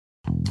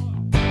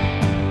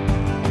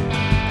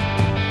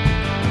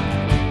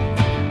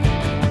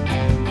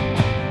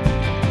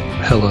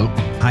Hello.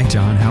 Hi,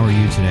 John. How are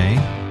you today?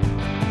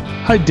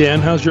 Hi, Dan.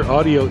 How's your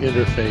audio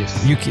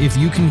interface? If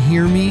you can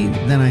hear me,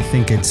 then I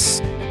think it's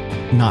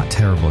not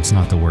terrible. It's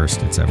not the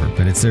worst it's ever.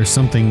 But there's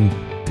something.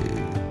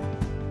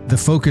 The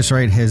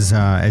Focusrite has,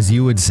 as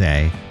you would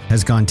say,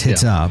 has gone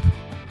tits up.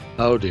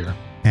 Oh dear.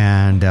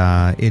 And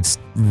it's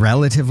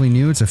relatively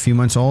new. It's a few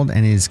months old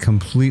and is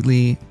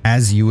completely,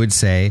 as you would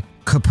say,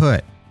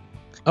 kaput.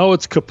 Oh,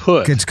 it's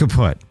kaput. It's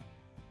kaput.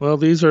 Well,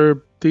 these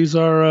are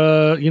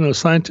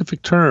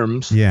scientific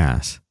terms.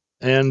 Yes.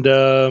 And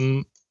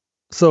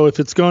so if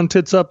it's gone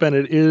tits up and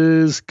it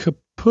is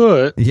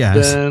kaput,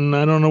 yes, then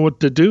I don't know what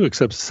to do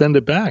except send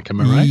it back. Am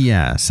I right?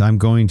 Yes, I'm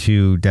going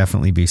to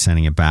definitely be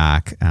sending it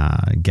back,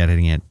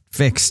 getting it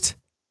fixed.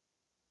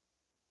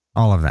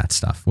 All of that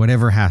stuff,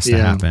 whatever has to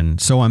happen.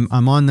 So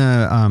I'm on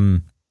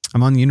the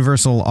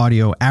Universal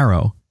Audio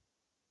Arrow,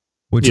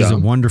 which is a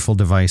wonderful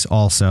device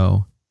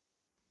also.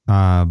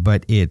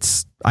 But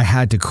I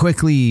had to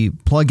quickly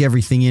plug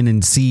everything in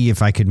and see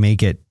if I could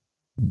make it,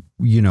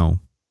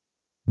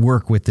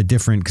 work with the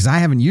different, because I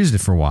haven't used it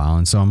for a while.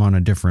 And so I'm on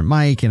a different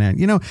mic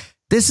and,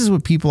 this is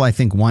what people I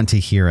think want to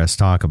hear us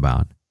talk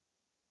about.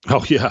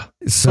 Oh yeah.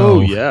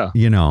 So,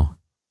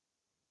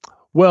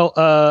 Well,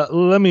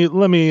 let me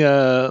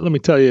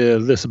tell you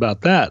this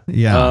about that.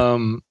 Yeah.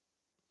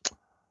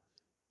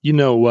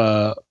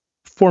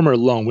 Former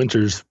Long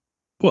Winters,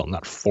 well,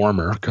 not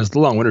former, because the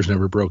Long Winters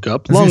never broke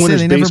up. Long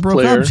Winters never bass broke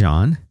player, up,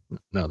 John.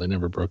 No, they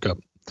never broke up.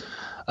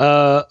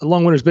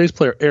 Long Winters bass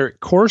player Eric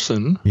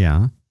Corson,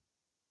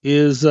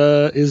 is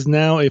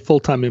now a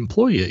full-time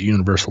employee at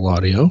Universal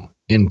Audio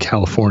in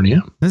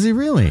California. Is he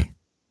really?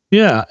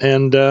 Yeah,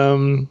 and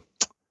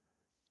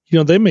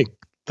they make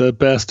the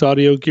best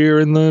audio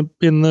gear in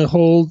the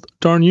whole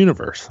darn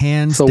universe.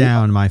 Hands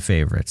down, my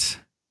favorites.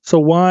 So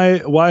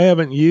why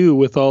haven't you,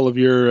 with all of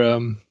your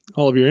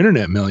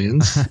internet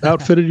millions,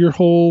 outfitted your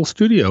whole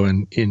studio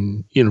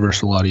in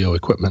Universal Audio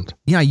equipment?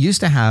 Yeah, I used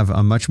to have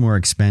a much more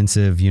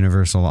expensive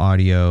Universal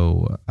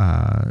Audio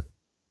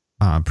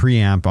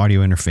preamp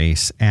audio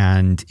interface,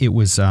 and it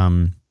was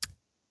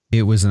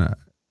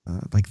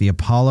like the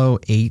Apollo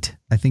 8,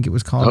 I think it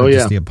was called. Oh,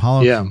 just the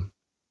Apollo. Yeah.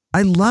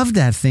 I loved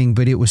that thing,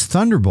 but it was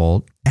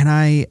Thunderbolt, and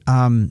I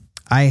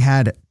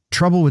had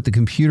trouble with the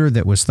computer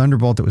that was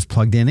Thunderbolt that was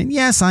plugged in. And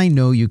yes, I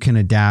know you can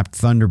adapt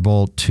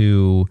Thunderbolt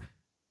to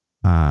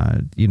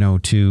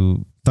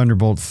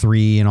Thunderbolt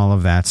 3 and all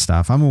of that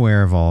stuff. I'm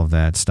aware of all of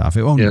that stuff.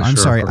 I'm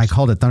sorry, I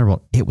called it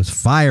Thunderbolt. It was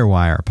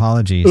FireWire.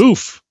 Apologies.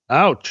 Oof.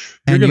 Ouch.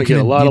 You're going to get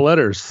a lot of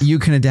letters. You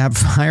can adapt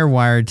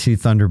FireWire to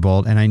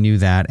Thunderbolt, and I knew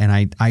that. And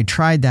I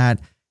tried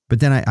that, but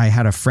then I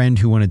had a friend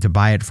who wanted to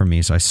buy it from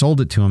me. So I sold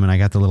it to him, and I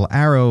got the little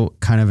Arrow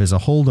kind of as a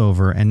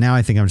holdover. And now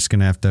I think I'm just going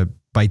to have to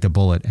bite the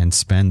bullet and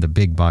spend the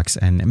big bucks.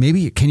 And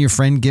maybe, can your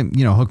friend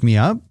hook me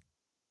up?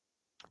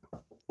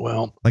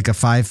 Well, like not a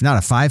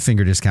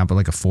 5-finger discount, but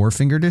like a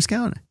 4-finger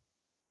discount.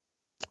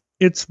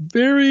 It's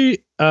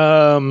very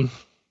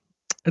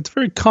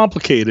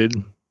complicated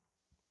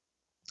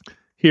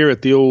here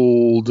at the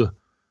old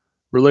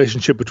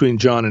relationship between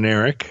John and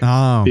Eric.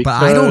 Oh, but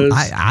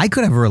I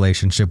could have a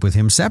relationship with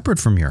him separate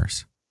from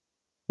yours.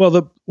 Well,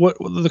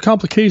 the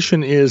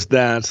complication is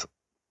that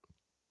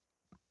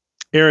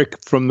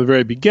Eric, from the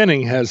very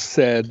beginning, has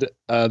said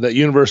that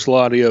Universal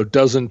Audio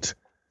doesn't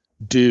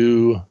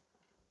do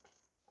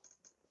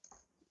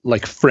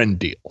like friend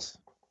deals.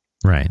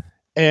 Right.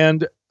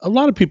 And a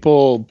lot of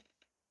people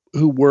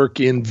who work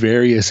in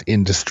various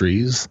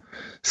industries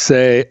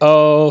say,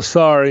 "Oh,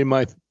 sorry,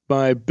 my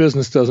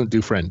business doesn't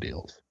do friend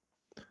deals."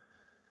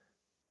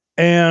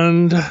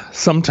 And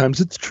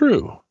sometimes it's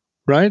true,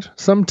 right?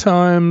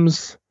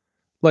 Sometimes,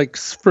 like,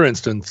 for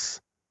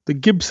instance, the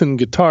Gibson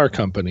Guitar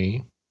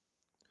Company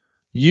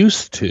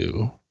used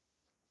to,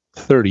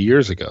 30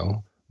 years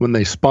ago, when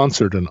they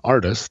sponsored an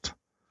artist,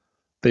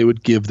 they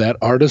would give that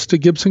artist a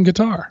Gibson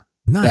guitar.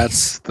 Nice.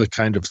 That's the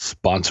kind of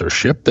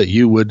sponsorship that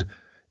you would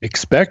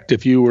expect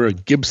if you were a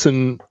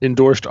Gibson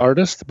endorsed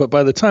artist. But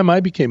by the time I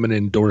became an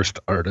endorsed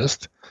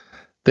artist,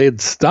 they had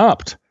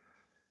stopped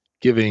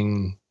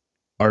giving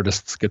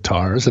artists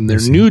guitars, and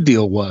their new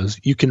deal was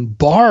you can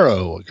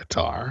borrow a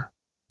guitar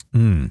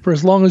for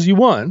as long as you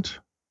want.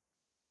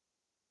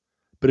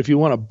 But if you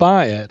want to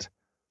buy it,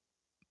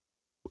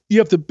 you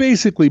have to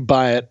basically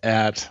buy it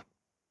at,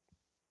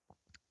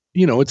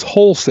 it's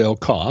wholesale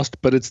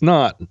cost, but it's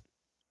not.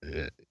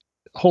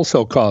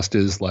 Wholesale cost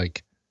is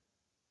like,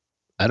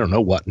 I don't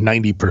know what,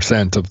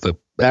 90% of the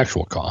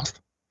actual cost.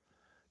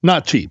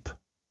 Not cheap.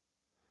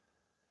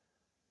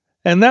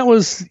 And that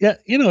was,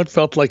 it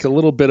felt like a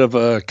little bit of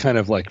a kind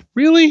of like,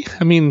 really?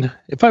 I mean,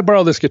 if I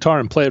borrow this guitar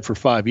and play it for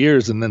 5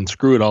 years and then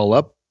screw it all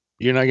up,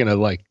 you're not going to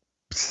like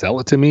sell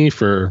it to me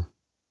for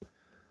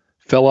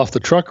fell off the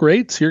truck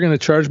rates? You're going to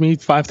charge me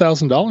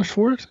 $5,000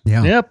 for it?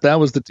 Yeah. Yep,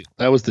 that was the deal.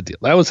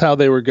 That was how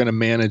they were going to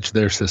manage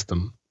their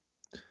system.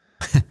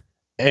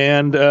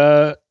 And,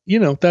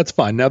 that's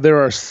fine. Now,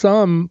 there are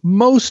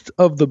most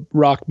of the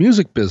rock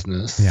music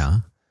business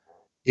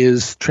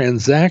is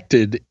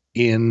transacted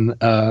in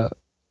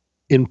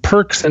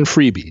perks and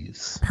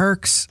freebies.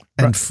 Perks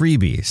and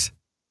freebies.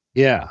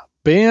 Yeah.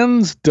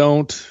 bands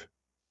don't,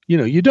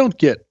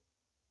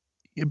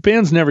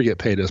 bands never get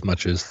paid as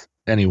much as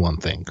anyone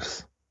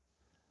thinks.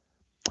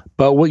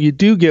 But what you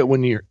do get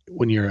when you're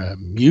a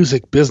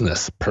music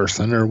business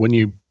person, or when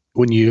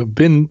you've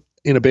been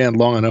in a band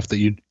long enough that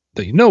you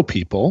know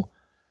people,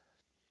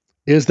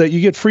 is that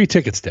you get free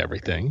tickets to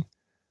everything,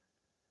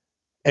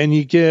 and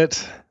you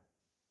get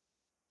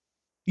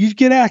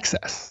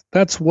access.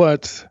 That's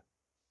what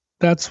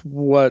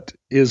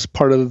is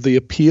part of the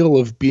appeal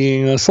of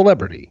being a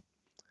celebrity,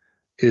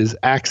 is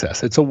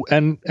access.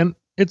 And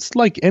it's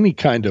like any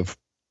kind of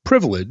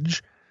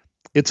privilege.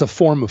 It's a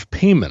form of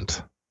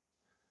payment,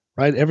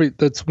 right?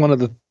 That's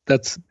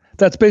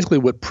basically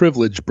what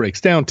privilege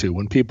breaks down to.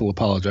 When people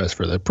apologize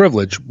for their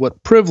privilege,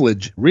 what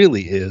privilege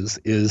really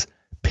is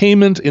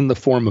payment in the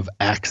form of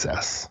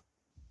access.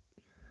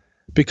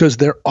 Because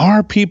there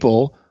are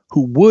people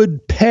who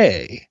would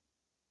pay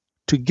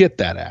to get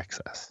that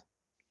access,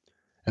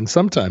 and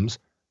sometimes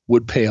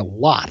would pay a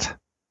lot.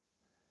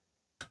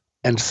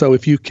 And so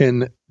if you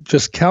can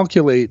just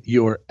calculate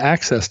your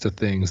access to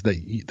things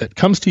that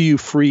comes to you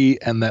free,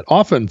 and that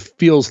often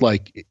feels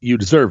like you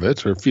deserve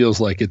it, or feels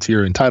like it's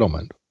your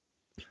entitlement,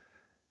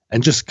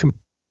 and just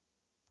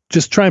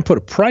try and put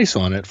a price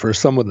on it for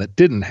someone that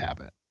didn't have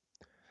it.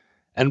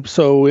 And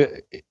so,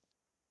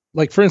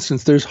 like, for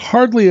instance, there's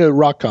hardly a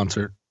rock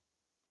concert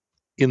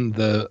in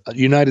the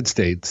United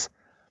States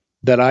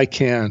that I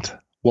can't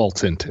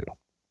waltz into,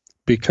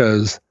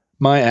 because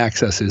my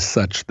access is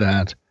such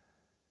that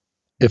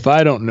if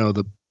I don't know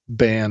the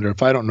band, or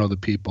if I don't know the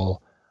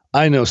people,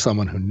 I know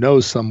someone who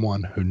knows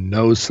someone who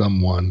knows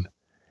someone.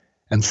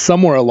 And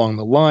somewhere along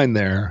the line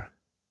there,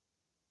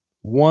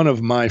 one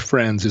of my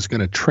friends is going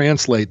to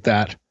translate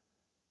that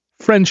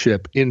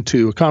friendship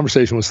into a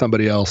conversation with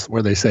somebody else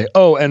where they say,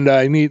 oh, and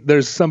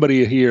there's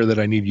somebody here that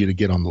I need you to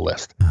get on the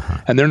list.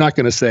 Uh-huh. And they're not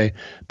going to say,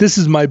 this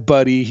is my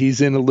buddy,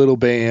 he's in a little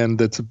band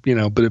that's,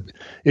 but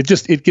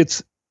it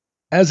gets,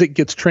 as it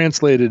gets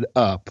translated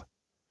up,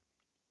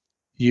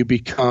 you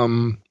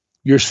become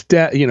your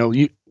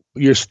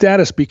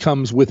status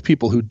becomes, with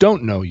people who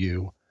don't know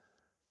you,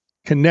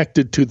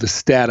 connected to the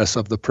status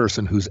of the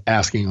person who's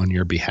asking on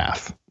your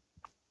behalf.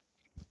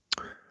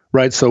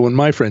 Right? So when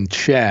my friend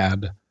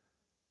Chad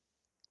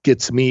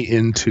gets me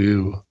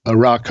into a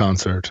rock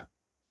concert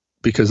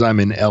because I'm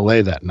in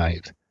LA that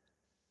night,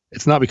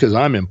 it's not because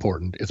I'm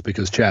important, it's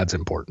because Chad's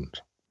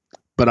important.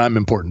 But I'm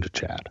important to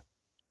Chad.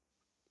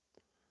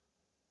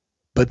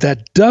 But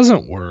that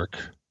doesn't work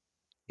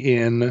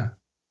in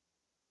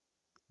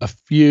a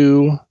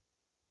few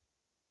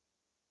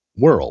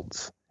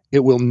worlds. It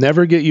will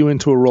never get you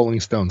into a Rolling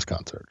Stones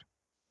concert.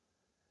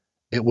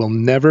 It will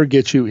never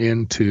get you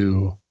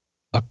into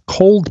a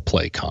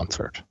Coldplay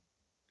concert.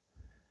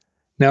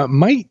 Now, it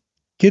might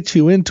get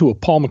you into a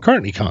Paul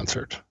McCartney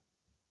concert,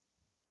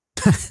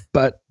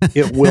 but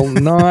it will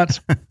not.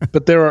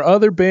 But there are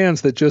other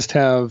bands that just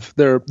have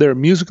their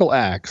musical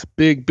acts,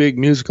 big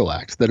musical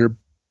acts that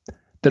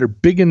are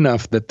big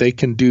enough that they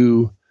can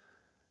do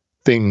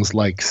things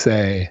like,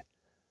 say,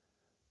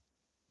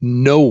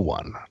 no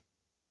one,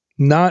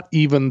 not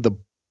even the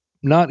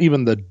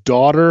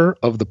daughter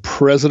of the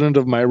president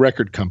of my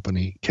record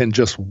company, can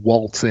just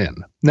waltz in.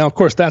 Now, of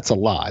course, that's a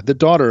lie. The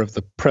daughter of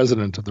the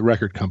president of the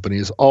record company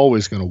is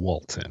always going to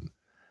waltz in.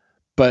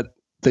 But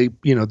they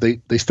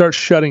start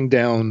shutting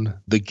down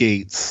the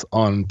gates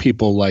on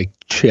people like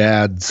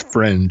Chad's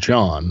friend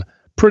John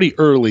pretty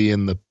early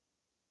in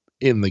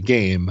the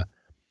game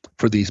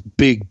for these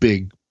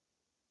big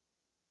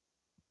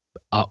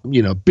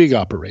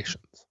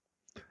operations.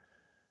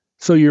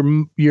 So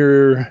your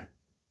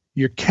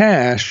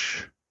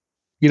cash,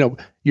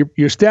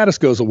 your status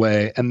goes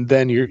away, and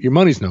then your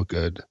money's no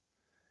good,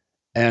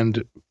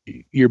 and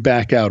you're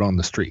back out on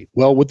the street.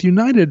 Well, with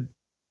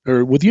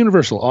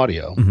Universal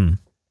Audio, mm-hmm.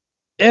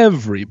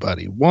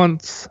 Everybody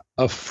wants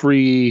a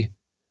free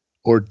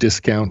or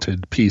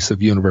discounted piece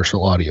of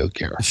Universal Audio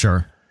gear.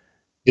 Sure.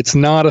 It's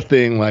not a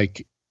thing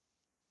like,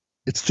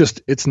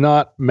 it's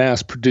not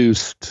mass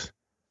produced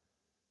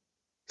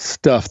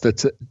stuff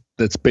that's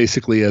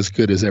basically as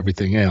good as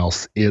everything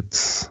else.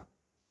 It's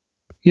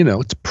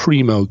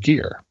primo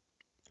gear.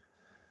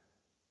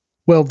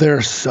 Well, there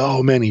are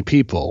so many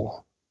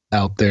people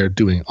out there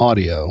doing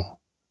audio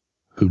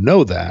who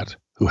know that,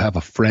 who have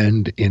a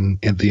friend in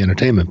the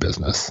entertainment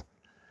business,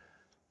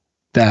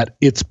 that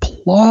it's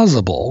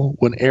plausible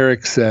when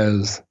Eric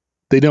says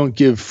they don't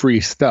give free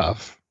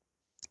stuff.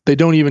 They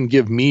don't even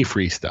give me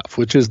free stuff,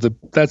 which is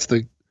that's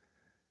the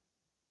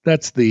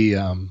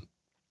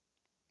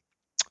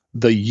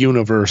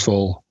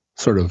universal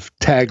sort of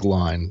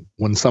tagline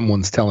when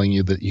someone's telling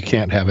you that you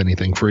can't have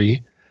anything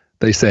free.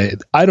 They say,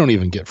 I don't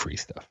even get free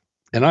stuff,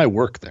 and I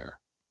work there.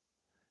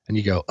 And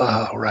you go,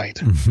 oh, right.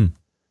 Mm-hmm.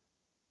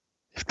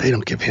 If they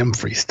don't give him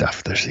free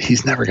stuff,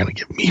 he's never going to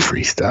give me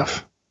free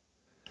stuff.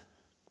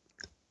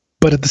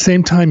 But at the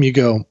same time, you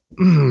go,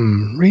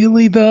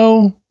 really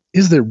though?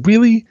 Is there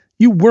really?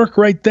 You work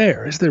right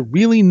there. Is there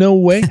really no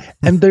way?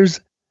 And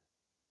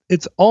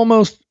it's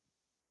almost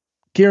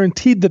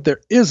guaranteed that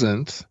there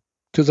isn't,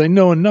 because I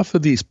know enough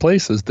of these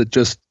places that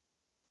just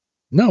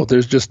No,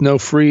 there's just no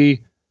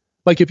free.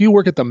 Like if you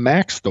work at the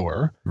Mac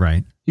store,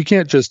 right? You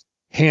can't just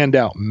hand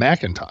out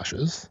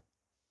Macintoshes.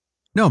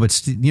 No, but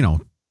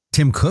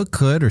Tim Cook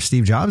could, or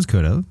Steve Jobs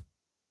could have.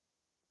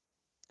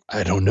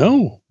 I don't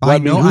know. I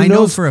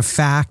know for a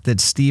fact that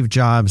Steve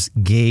Jobs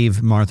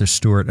gave Martha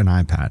Stewart an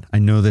iPad. I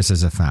know this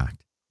is a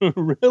fact.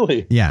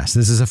 Really? Yes,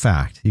 this is a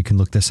fact. You can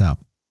look this up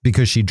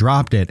because she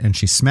dropped it and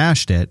she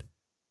smashed it.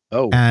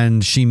 Oh.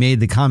 And she made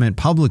the comment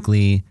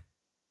publicly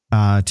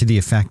to the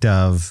effect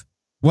of,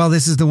 well,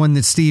 this is the one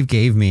that Steve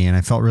gave me and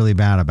I felt really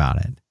bad about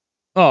it.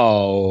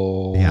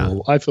 Oh, yeah.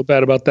 I feel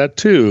bad about that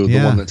too.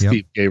 The one that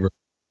Steve gave her.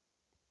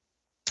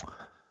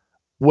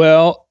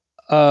 Well,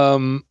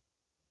 I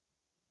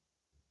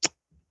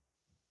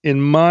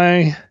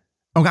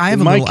have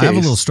a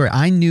little story.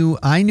 I knew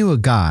a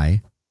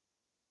guy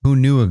who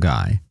knew a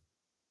guy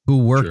who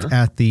worked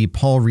at the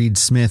Paul Reed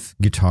Smith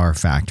guitar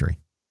factory.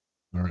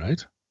 All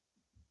right.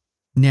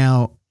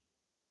 Now,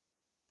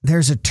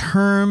 there's a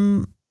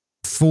term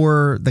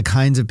for the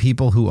kinds of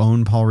people who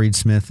own Paul Reed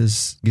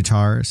Smith's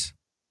guitars.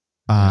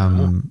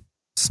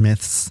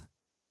 Smiths.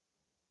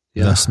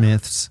 Yeah. The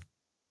Smiths.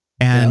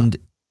 And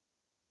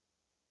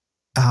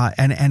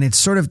and it's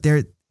sort of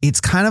there.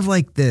 It's kind of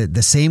like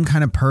the same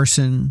kind of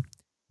person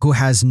who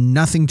has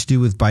nothing to do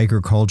with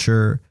biker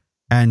culture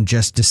and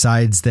just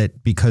decides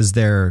that because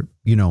they're,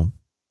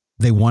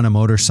 they want a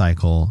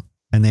motorcycle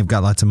and they've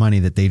got lots of money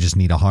that they just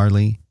need a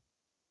Harley.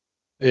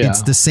 Yeah.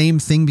 It's the same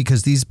thing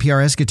because these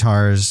PRS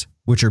guitars,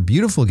 which are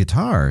beautiful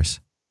guitars,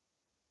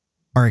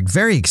 are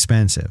very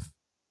expensive.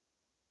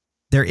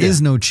 There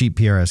is no cheap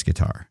PRS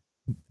guitar.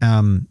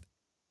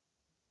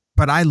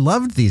 But I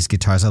loved these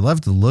guitars. I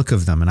loved the look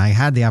of them. And I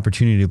had the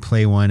opportunity to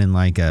play one in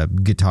like a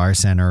Guitar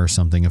Center or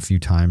something a few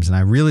times. And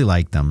I really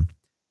liked them.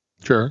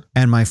 Sure.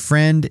 And my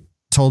friend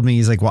told me,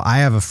 he's like, well, I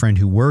have a friend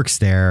who works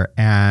there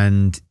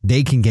and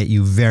they can get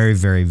you very,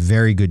 very,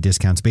 very good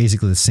discounts.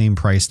 Basically the same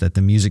price that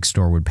the music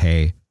store would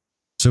pay.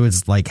 So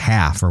it's like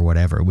half or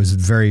whatever. It was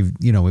very,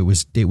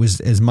 it was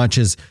as much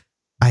as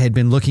I had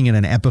been looking at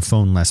an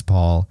Epiphone Les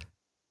Paul.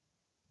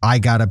 I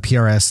got a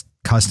PRS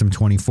Custom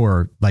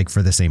 24 like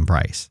for the same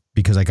price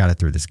because I got it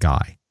through this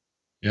guy.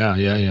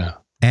 Yeah.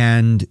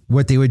 And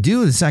what they would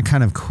do is that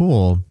kind of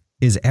cool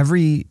is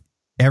every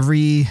I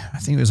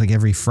think it was like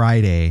every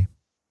Friday,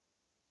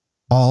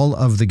 all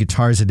of the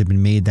guitars that had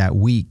been made that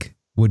week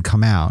would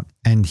come out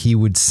and he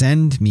would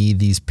send me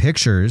these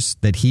pictures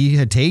that he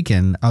had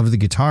taken of the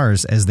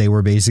guitars as they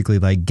were basically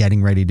like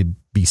getting ready to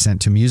be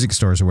sent to music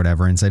stores or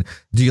whatever and said,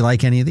 do you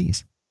like any of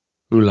these?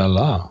 Ooh la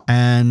la.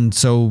 And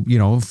so,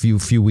 a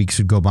few weeks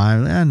would go by,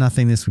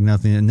 nothing this week,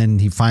 nothing. And then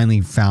he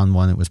finally found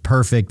one that was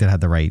perfect, that had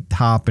the right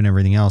top and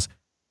everything else.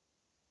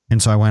 And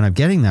so I wound up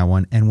getting that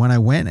one. And when I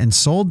went and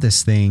sold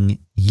this thing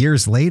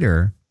years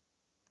later,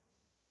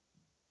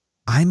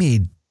 I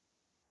made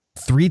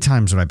 3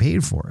 times what I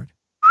paid for it,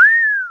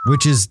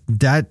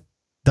 that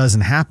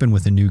doesn't happen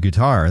with a new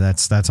guitar.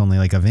 That's only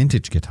like a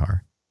vintage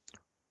guitar.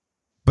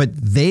 But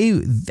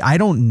I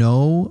don't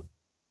know.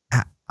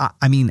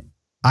 I mean,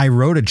 I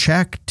wrote a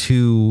check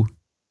to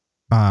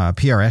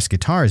PRS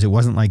Guitars. It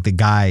wasn't like the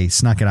guy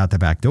snuck it out the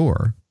back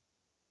door.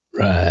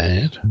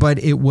 Right. But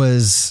it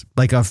was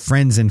like a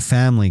friends and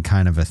family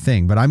kind of a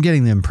thing. But I'm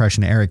getting the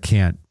impression Eric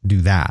can't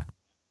do that.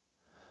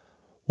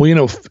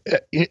 Well,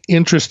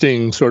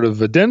 interesting sort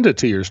of addenda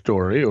to your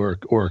story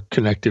or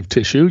connective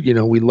tissue.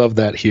 We love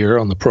that here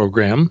on the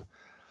program.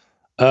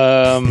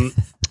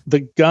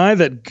 The guy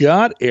that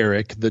got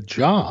Eric the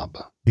job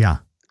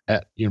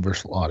at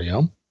Universal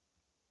Audio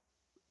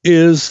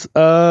is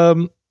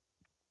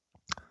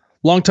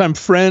longtime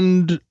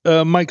friend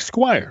Mike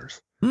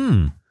Squires,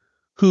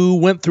 who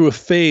went through a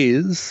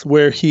phase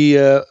where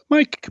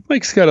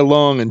Mike's got a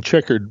long and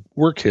checkered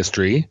work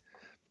history,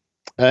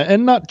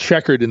 and not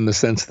checkered in the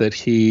sense that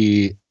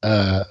he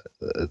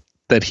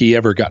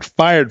ever got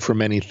fired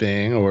from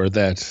anything or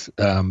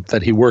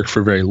that he worked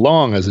for very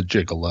long as a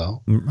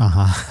gigolo,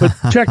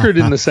 but checkered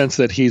in the sense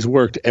that he's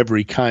worked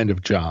every kind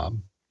of job.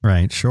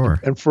 Right, sure.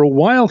 And for a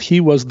while, he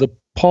was the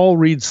Paul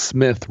Reed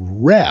Smith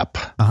rep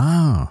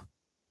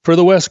for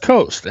the West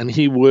Coast. And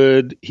he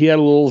had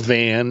a little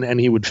van and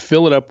he would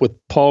fill it up with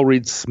Paul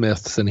Reed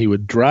Smiths and he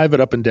would drive it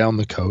up and down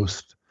the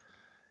coast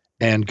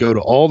and go to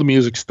all the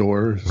music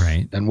stores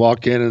and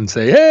walk in and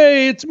say,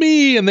 hey, it's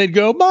me. And they'd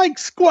go, Mike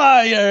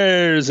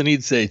Squires. And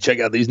he'd say, check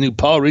out these new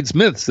Paul Reed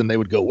Smiths. And they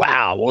would go,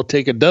 wow, we'll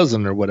take a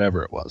dozen or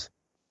whatever it was.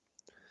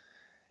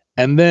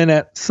 And then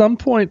at some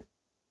point,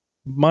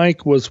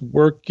 Mike was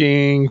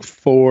working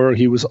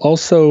he was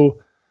also,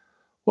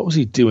 what was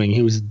he doing?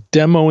 He was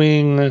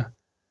demoing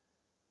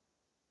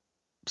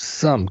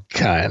some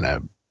kind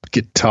of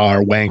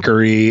guitar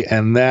wankery,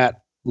 and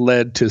that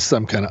led to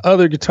some kind of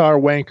other guitar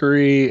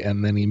wankery.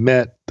 And then he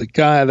met the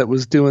guy that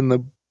was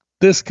doing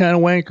this kind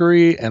of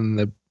wankery, and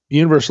the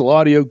Universal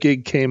Audio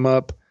gig came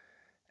up,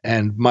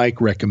 and Mike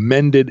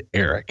recommended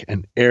Eric,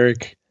 and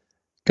Eric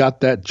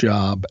got that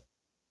job.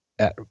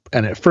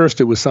 And at first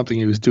it was something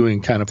he was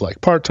doing kind of like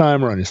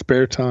part-time or on his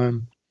spare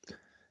time.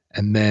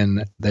 And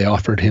then they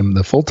offered him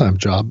the full-time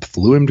job,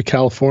 flew him to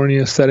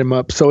California, set him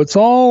up. So it's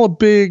all a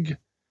big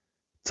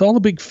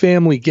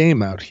family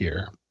game out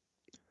here.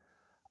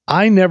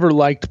 I never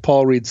liked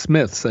Paul Reed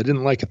Smiths. I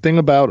didn't like a thing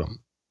about him.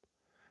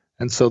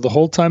 And so the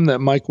whole time that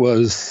Mike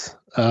was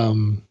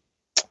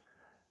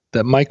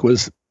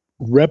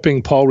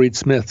repping Paul Reed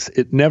Smiths,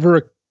 it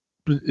never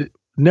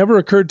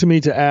occurred to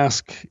me to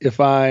ask if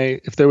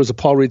there was a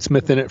Paul Reed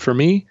Smith in it for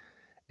me,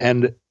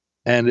 and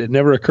it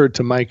never occurred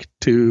to Mike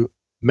to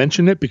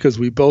mention it because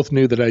we both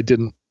knew that I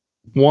didn't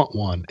want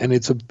one. And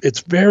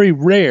it's very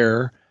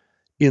rare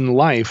in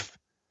life,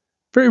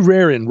 very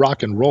rare in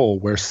rock and roll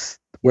where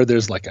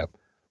there's like a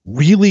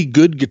really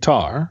good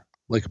guitar,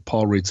 like a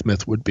Paul Reed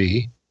Smith would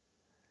be,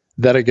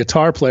 that a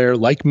guitar player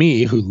like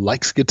me who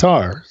likes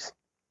guitars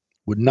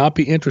would not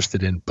be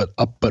interested in. But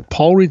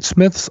Paul Reed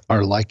Smiths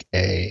are like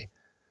they're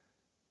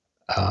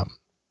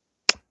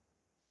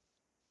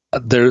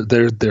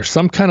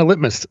some kind of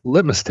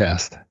litmus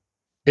test.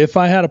 If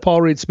I had a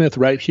Paul Reed Smith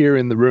right here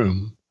in the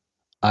room,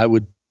 I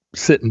would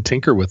sit and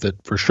tinker with it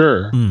for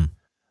sure.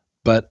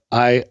 But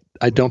I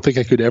don't think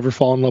I could ever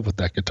fall in love with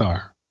that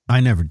guitar. I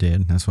never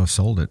did. That's why I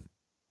sold it.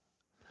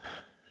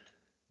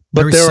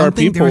 But there are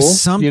people, there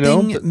was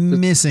something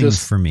missing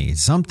for me.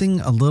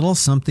 Something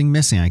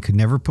missing. I could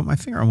never put my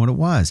finger on what it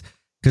was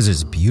because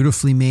it's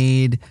beautifully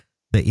made.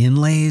 The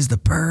inlays, the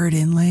bird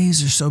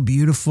inlays are so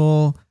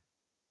beautiful.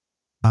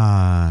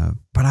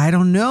 But I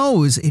don't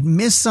know. It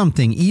missed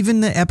something. Even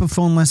the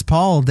Epiphone Les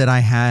Paul that I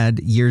had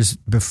years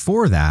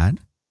before that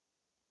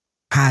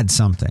had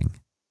something.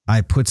 I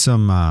put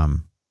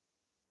some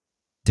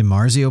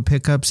DiMarzio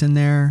pickups in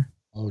there.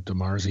 Oh,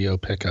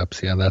 DiMarzio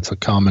pickups. Yeah, that's a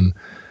common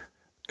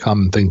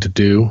thing to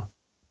do.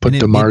 Put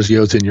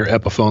DiMarzios in your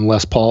Epiphone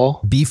Les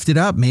Paul. Beefed it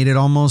up, made it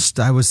almost,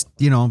 I was,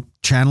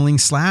 channeling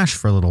Slash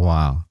for a little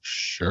while.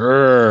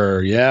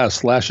 Sure. Yeah.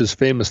 Slash's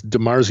famous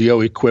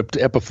DiMarzio equipped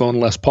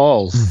Epiphone Les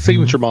Pauls,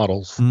 signature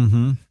models.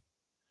 Mm-hmm.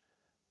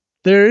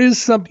 There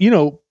is some,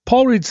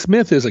 Paul Reed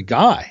Smith is a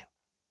guy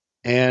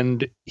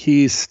and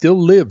he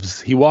still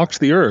lives. He walks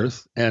the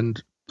earth,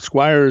 and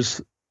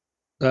Squires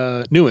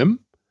knew him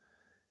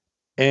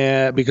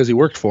because he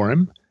worked for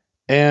him.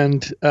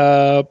 And,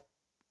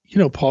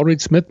 Paul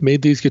Reed Smith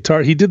made these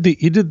guitars. He did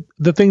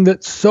the thing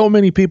that so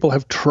many people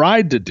have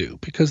tried to do,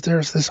 because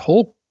there's this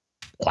whole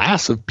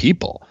class of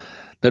people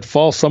that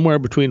fall somewhere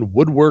between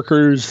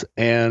woodworkers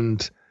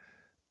and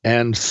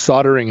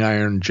soldering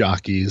iron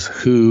jockeys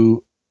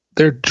who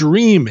their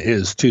dream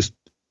is to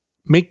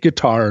make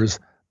guitars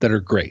that are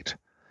great.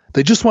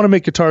 They just want to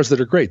make guitars that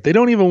are great. They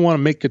don't even want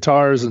to make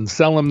guitars and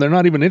sell them. They're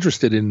not even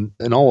interested in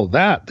all of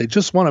that. They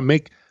just want to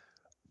make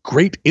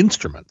great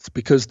instruments,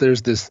 because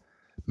there's this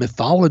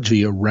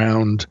mythology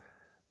around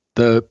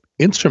the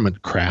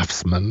instrument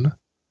craftsman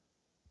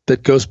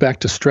that goes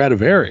back to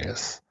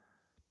Stradivarius.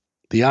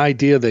 The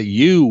idea that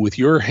you, with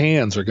your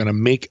hands, are going to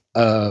make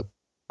a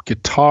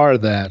guitar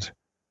that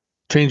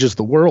changes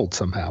the world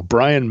somehow.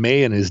 Brian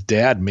May and his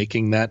dad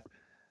making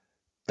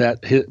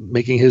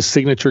making his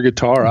signature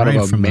guitar out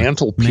of a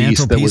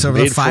mantelpiece that was over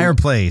made the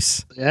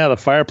fireplace. The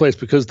fireplace,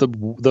 because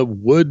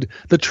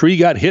the tree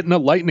got hit in a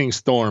lightning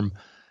storm,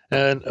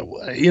 and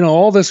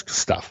all this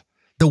stuff.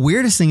 The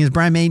weirdest thing is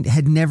Brian May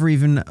had never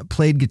even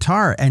played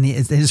guitar, and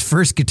his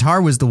first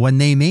guitar was the one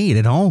they made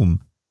at home.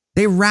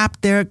 They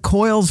wrapped their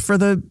coils for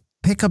the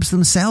pickups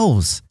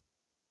themselves.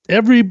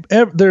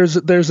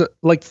 There's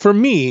for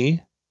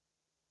me,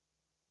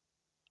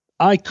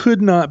 I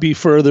could not be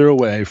further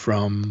away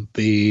from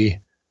the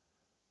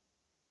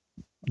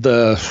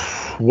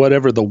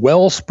whatever the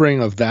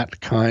wellspring of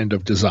that kind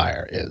of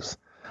desire is.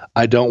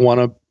 I don't want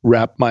to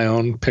wrap my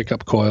own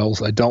pickup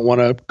coils. I don't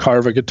want to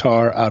carve a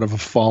guitar out of a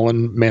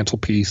fallen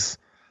mantelpiece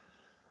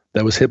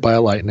that was hit by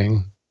a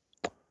lightning.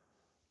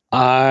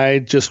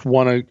 I just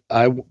want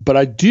to, but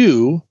I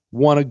do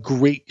want a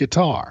great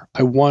guitar.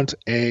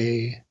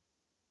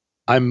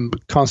 I'm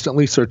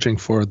constantly searching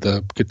for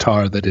the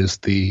guitar that is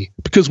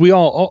because we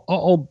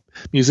all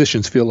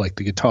musicians feel like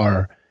the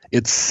guitar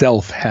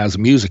itself has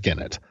music in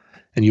it,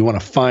 and you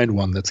want to find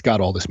one that's got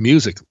all this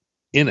music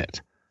in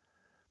it.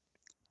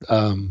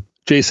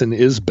 Jason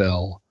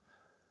Isbell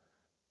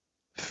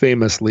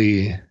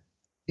famously,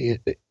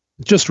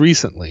 just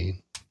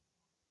recently,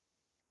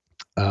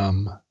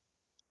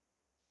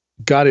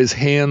 got his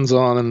hands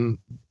on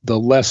the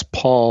Les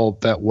Paul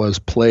that was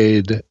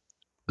played,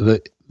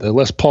 the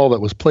Les Paul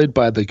that was played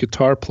by the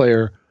guitar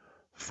player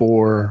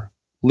for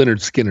Lynyrd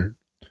Skynyrd.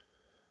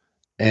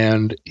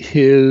 And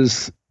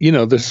his,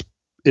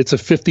 it's a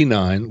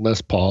 59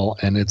 Les Paul,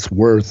 and it's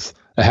worth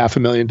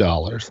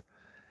 $500,000.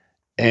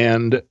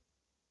 And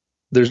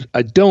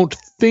I don't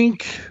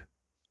think,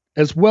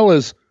 as well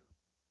as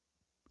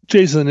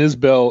Jason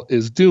Isbell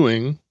is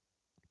doing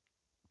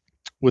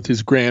with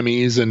his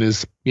Grammys and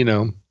his,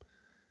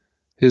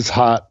 his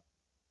hot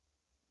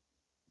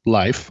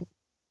life,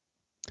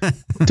 I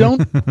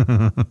don't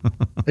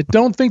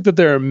think that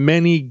there are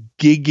many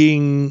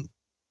gigging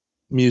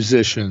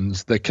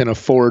musicians that can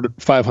afford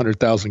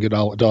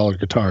 $500,000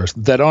 guitars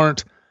that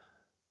aren't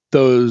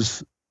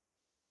those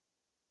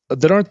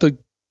the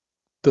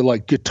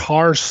like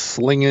guitar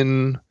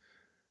slinging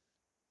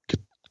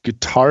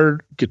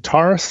guitarists.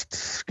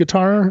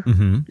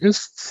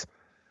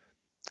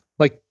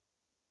 Like,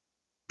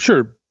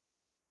 sure,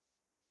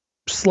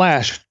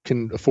 Slash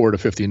can afford a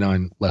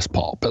 59 Les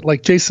Paul, but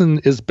like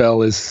Jason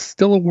Isbell is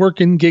still a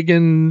working,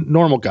 gigging,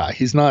 normal guy.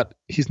 He's not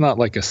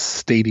like a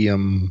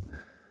stadium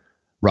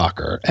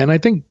rocker. And I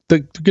think the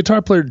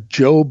guitar player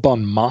Joe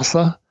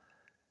Bonamassa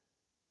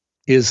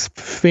is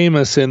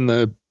famous in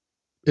the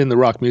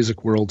rock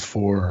music world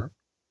for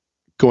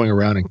going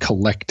around and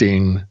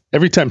collecting.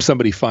 Every time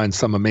somebody finds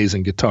some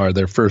amazing guitar,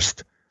 their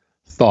first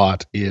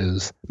thought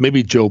is,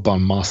 maybe Joe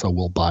Bonamassa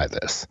will buy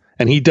this.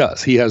 And he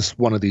does. He has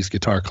one of these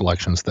guitar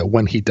collections that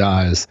when he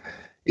dies,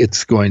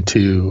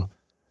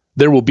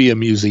 there will be a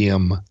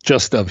museum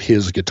just of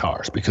his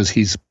guitars because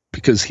he's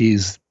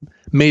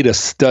made a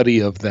study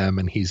of them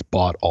and he's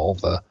bought all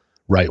the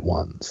right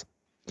ones.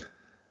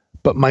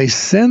 But my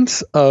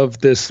sense of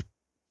this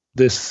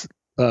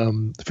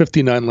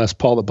 59 Les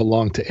Paul that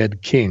belonged to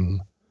Ed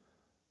King,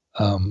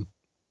 the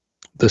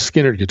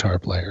Skynyrd guitar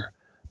player,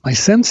 my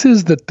sense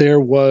is that there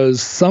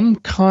was some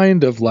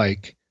kind of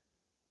like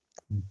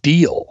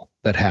deal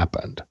that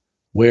happened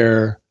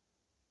where,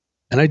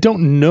 and I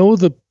don't know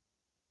the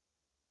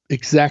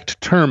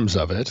exact terms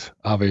of it,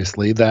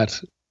 obviously,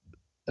 that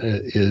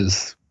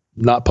is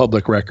not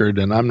public record,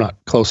 and I'm not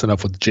close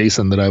enough with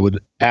Jason that I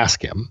would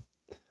ask him.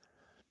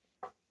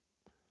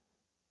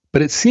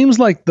 But it seems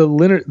like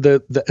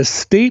the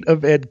estate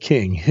of Ed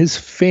King, his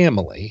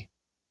family,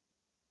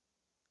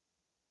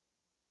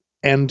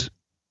 and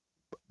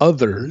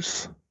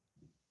others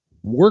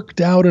worked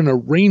out an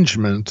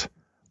arrangement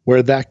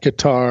where that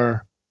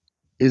guitar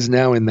is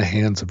now in the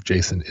hands of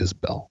Jason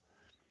Isbell.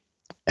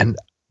 And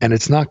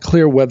it's not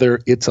clear whether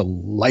it's a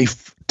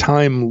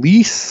lifetime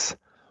lease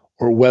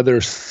or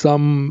whether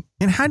some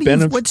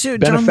benefactor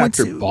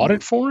bought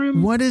it for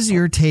him. What is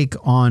your take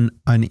on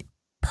a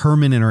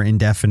permanent or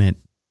indefinite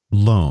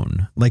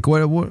loan? Like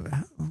what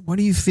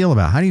do you feel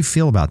about? How do you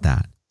feel about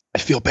that? I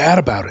feel bad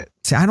about it.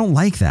 See, I don't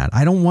like that.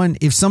 I don't want,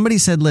 if somebody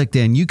said, look,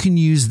 Dan, you can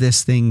use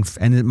this thing,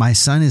 and my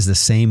son is the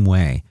same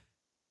way.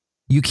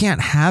 You can't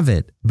have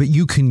it, but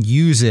you can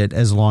use it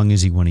as long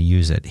as you want to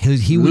use it.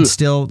 He would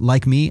still,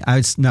 like me,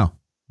 I don't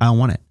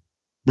want it.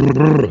 I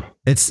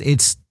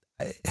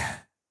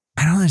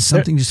don't know,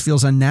 something just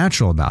feels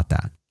unnatural about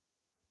that.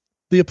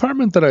 The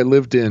apartment that I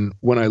lived in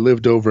when I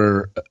lived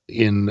over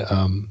in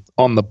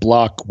on the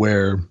block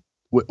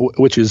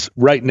which is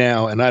right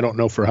now, and I don't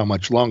know for how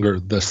much longer,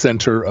 the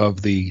center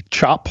of the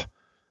CHOP,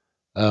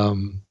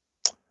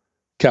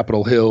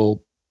 Capitol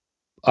Hill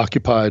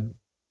occupied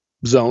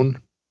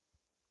zone.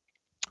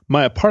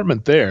 My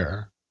apartment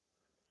there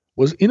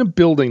was in a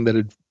building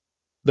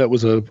that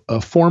was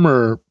a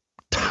former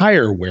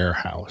tire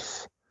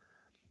warehouse.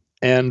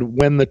 And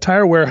when the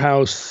tire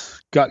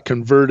warehouse got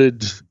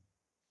converted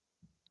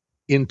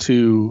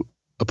into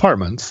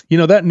apartments,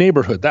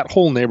 that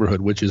whole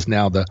neighborhood, which is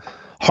now the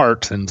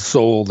heart and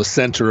soul, the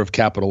center of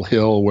Capitol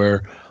Hill,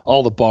 where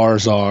all the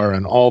bars are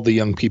and all the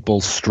young people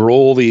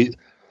stroll the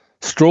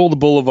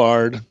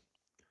boulevard.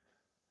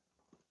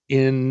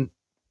 In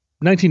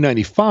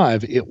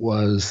 1995,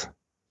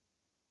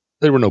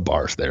 there were no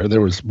bars there.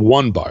 There was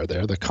one bar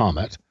there, the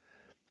Comet,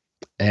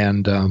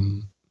 and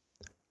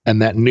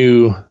the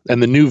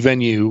new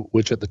venue,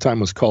 which at the time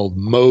was called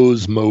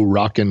Moe's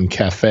Rockin'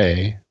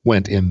 Cafe,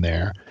 went in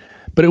there.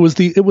 But it was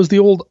the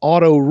old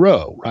Auto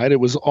Row, right?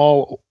 It was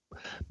all,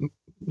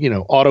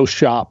 auto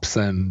shops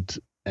and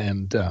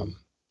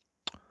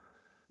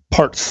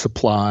parts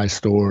supply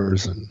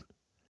stores. And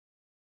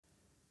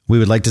we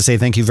would like to say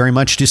thank you very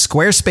much to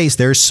Squarespace.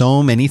 There's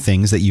so many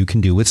things that you can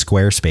do with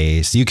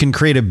Squarespace. You can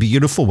create a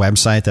beautiful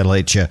website that'll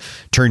let you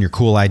turn your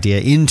cool idea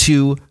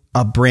into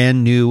a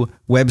brand new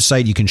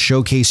website. You can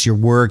showcase your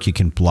work. You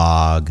can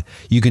blog.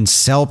 You can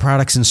sell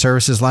products and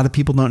services. A lot of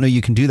people don't know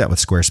you can do that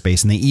with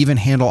Squarespace, and they even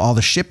handle all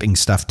the shipping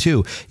stuff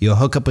too. You'll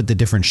hook up with the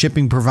different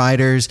shipping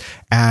providers,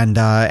 and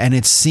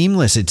it's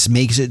seamless. It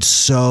makes it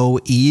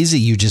so easy.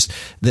 You just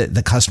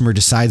the customer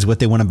decides what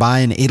they want to buy,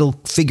 and it'll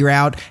figure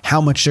out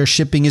how much their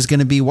shipping is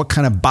going to be, what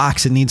kind of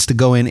box it needs to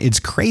go in. It's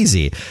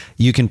crazy.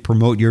 You can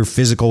promote your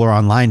physical or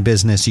online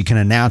business. You can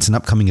announce an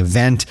upcoming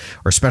event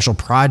or special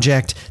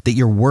project that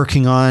you're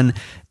working on.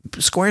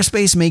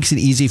 Squarespace makes it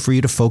easy for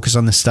you to focus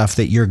on the stuff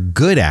that you're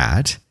good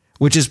at,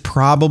 which is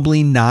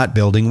probably not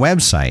building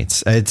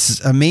websites. It's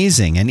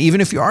amazing. And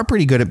even if you are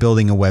pretty good at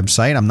building a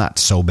website, I'm not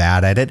so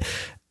bad at it.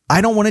 I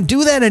don't want to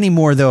do that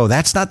anymore, though.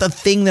 That's not the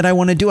thing that I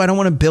want to do. I don't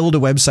want to build a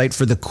website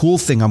for the cool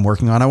thing I'm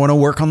working on. I want to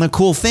work on the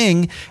cool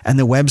thing, and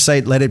the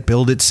website, let it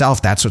build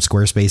itself. That's what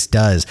Squarespace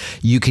does.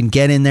 You can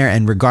get in there,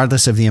 and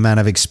regardless of the amount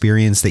of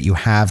experience that you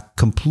have,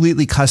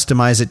 completely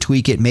customize it,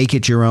 tweak it, make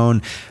it your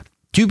own.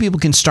 Two people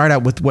can start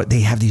out with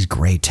they have these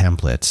great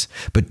templates,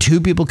 but two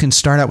people can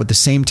start out with the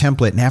same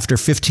template, and after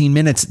 15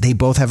 minutes, they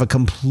both have a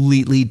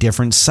completely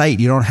different site.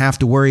 You don't have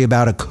to worry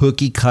about a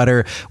cookie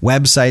cutter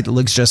website that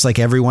looks just like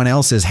everyone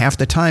else's. Half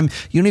the time,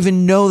 you don't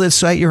even know the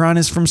site you're on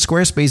is from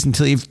Squarespace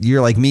until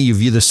you're like me, you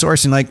view the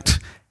source and like,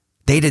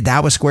 They did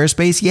that with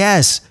Squarespace?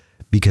 Yes,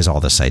 because all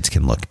the sites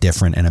can look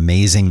different and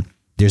amazing.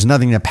 There's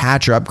nothing to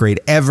patch or upgrade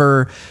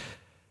ever.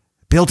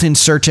 Built-in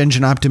search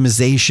engine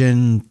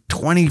optimization,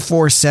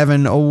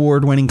 24/7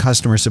 award-winning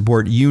customer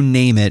support, you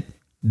name it.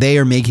 They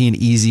are making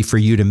it easy for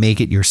you to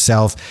make it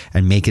yourself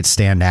and make it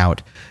stand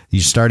out.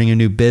 You're starting a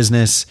new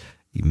business,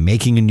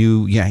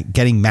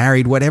 getting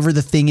married, whatever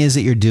the thing is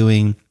that you're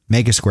doing,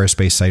 make a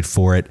Squarespace site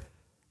for it.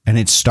 And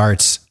it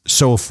starts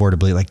so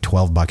affordably, like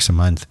 $12 a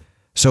month.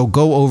 So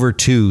go over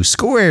to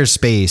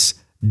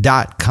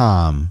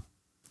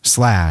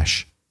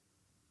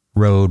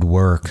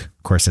squarespace.com/roadwork.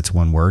 Of course, that's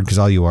one word because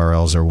all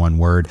URLs are one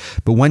word.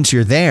 But once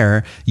you're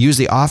there, use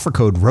the offer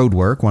code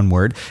ROADWORK, one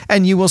word,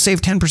 and you will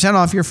save 10%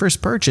 off your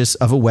first purchase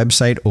of a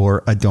website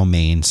or a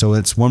domain. So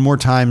it's one more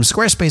time,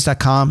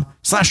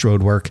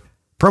 squarespace.com/roadwork.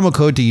 Promo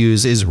code to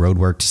use is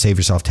ROADWORK to save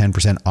yourself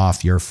 10%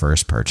 off your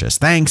first purchase.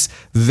 Thanks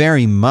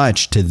very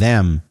much to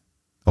them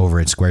over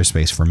at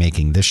Squarespace for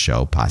making this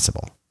show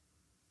possible.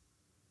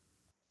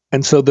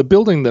 And so the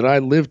building that I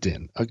lived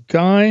in, a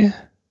guy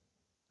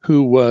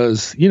who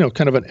was,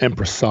 kind of an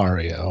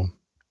impresario,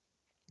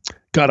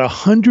 got a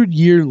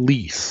 100-year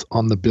lease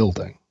on the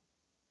building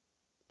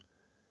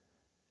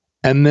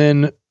and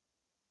then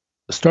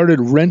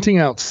started renting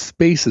out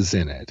spaces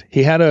in it.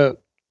 He had a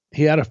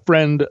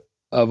friend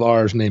of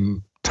ours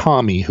named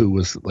Tommy, who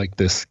was like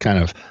this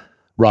kind of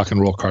rock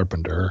and roll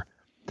carpenter.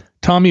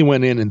 Tommy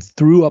went in and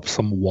threw up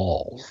some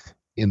walls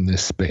in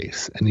this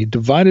space, and he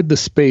divided the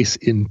space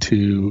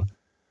into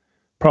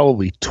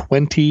probably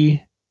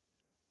 20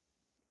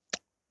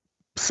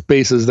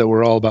 spaces that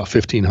were all about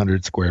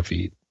 1,500 square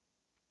feet.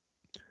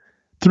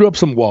 Threw up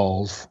some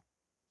walls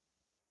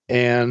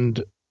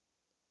and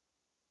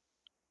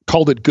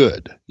called it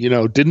good.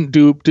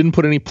 Didn't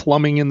put any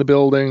plumbing in the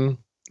building.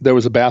 There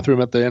was a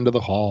bathroom at the end of the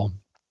hall.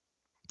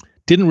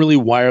 Didn't really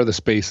wire the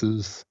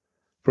spaces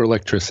for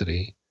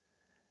electricity.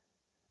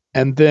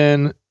 And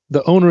then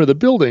the owner of the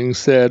building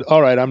said,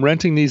 all right, I'm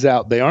renting these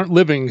out. They aren't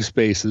living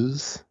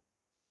spaces.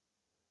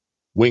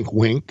 Wink,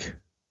 wink.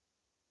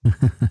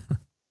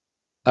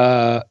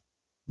 But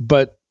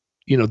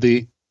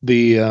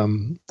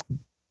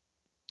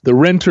the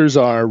renters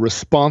are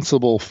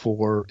responsible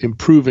for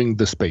improving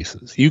the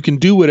spaces. You can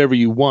do whatever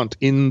you want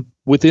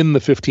within the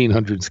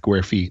 1,500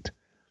 square feet,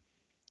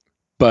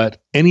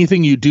 but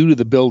anything you do to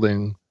the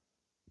building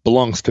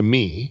belongs to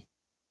me,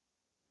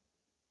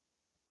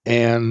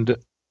 and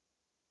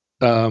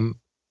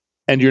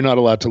you're not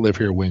allowed to live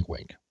here. Wink,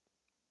 wink.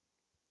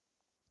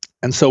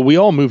 And so we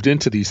all moved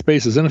into these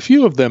spaces, and a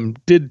few of them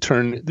did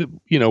turn,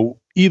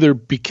 either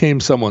became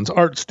someone's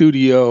art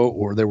studio,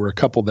 or there were a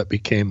couple that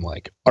became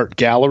like art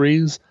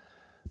galleries.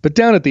 But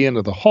down at the end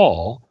of the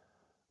hall,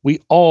 we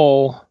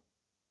all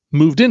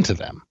moved into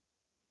them.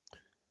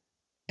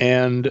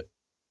 And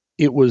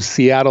it was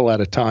Seattle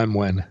at a time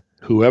when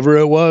whoever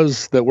it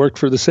was that worked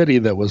for the city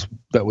that was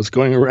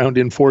going around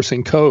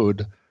enforcing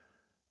code,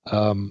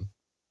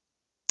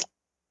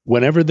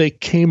 whenever they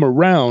came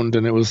around,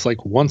 and it was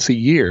like once a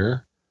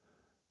year,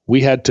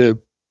 we had to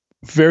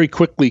very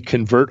quickly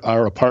convert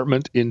our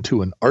apartment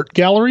into an art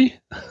gallery.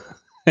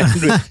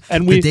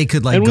 and we that they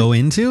could go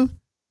into?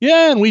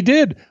 Yeah, and we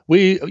did.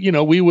 We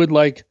would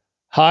like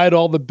hide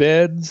all the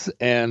beds,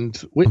 and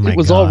it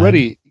was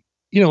already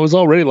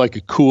like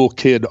a cool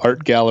kid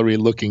art gallery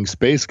looking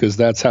space, because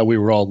that's how we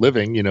were all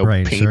living,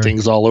 right,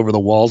 paintings all over the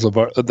walls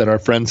that our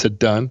friends had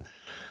done.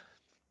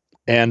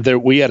 And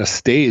we had a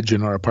stage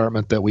in our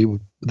apartment that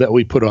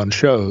we put on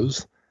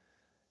shows.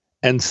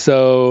 And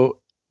so,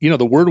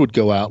 the word would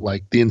go out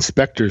like the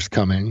inspector's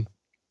coming.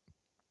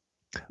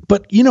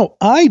 But,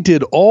 I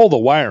did all the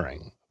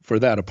wiring for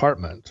that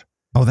apartment.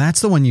 Oh, that's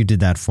the one you did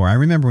that for. I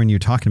remember when you were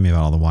talking to me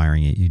about all the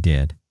wiring you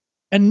did.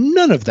 And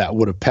none of that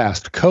would have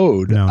passed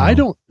code.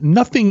 No.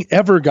 Nothing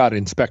ever got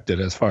inspected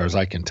as far as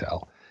I can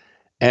tell.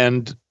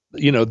 And,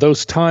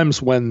 those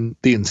times when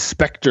the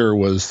inspector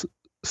was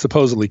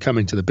supposedly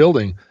coming to the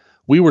building,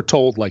 we were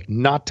told like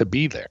not to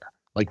be there,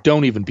 like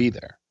don't even be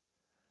there.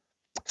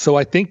 So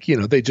I think,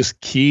 they just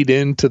keyed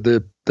into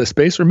the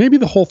space, or maybe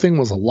the whole thing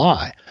was a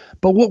lie.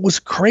 But what was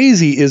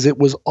crazy is it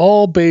was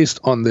all based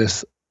on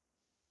this,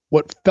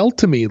 what felt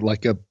to me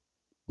like an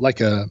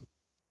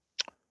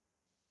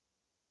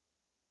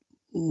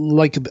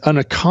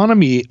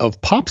economy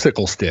of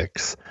popsicle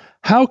sticks.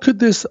 How could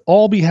this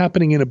all be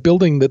happening in a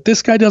building that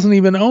this guy doesn't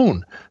even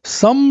own?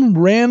 Some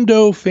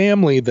rando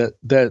family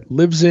that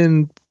lives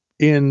in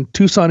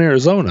Tucson,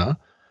 Arizona,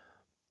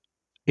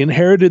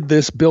 inherited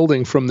this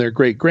building from their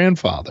great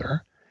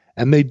grandfather,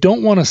 and they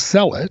don't want to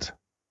sell it,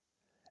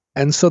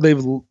 and so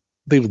they've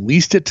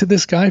leased it to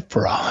this guy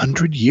for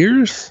 100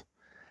 years.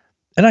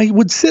 And I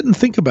would sit and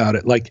think about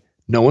it, like,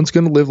 no one's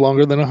going to live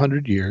longer than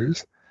 100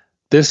 years.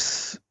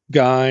 This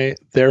guy,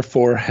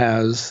 therefore,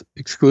 has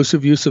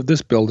exclusive use of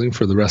this building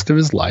for the rest of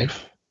his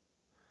life.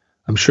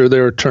 I'm sure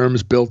there are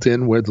terms built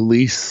in where the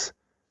lease,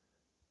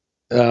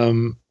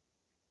 the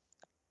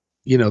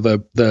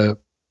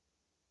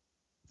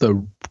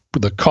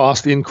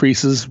cost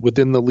increases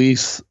within the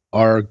lease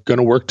are going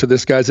to work to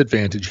this guy's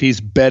advantage. He's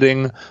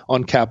betting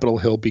on Capitol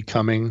Hill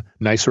becoming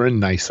nicer and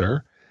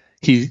nicer.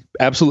 He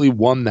absolutely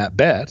won that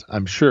bet.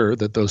 I'm sure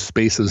that those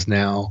spaces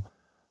now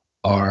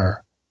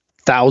are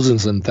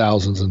thousands and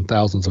thousands and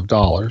thousands of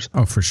dollars.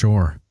 Oh, for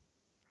sure.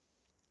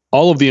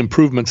 All of the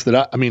improvements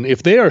that I mean,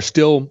 if they are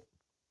still,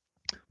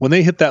 when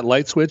they hit that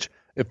light switch,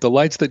 if the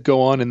lights that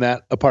go on in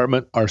that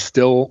apartment are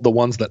still the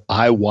ones that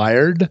I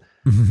wired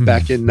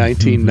back in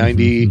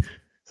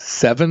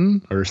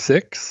 1997 or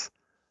 6,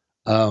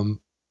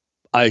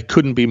 I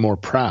couldn't be more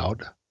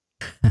proud.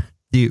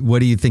 What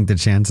do you think the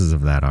chances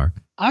of that are?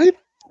 I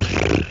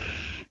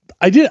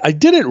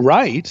did it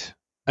right.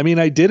 I mean,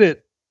 I did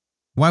it.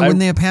 Why wouldn't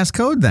they have passed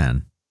code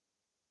then?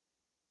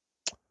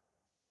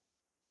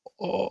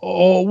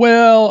 Oh,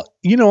 well,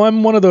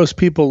 I'm one of those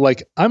people,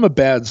 like, I'm a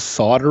bad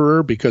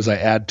solderer because I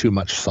add too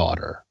much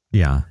solder.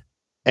 Yeah.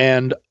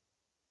 And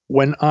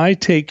when I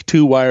take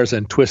 2 wires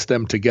and twist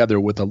them together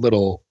with a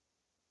little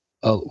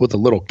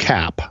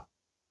cap,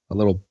 a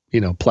little,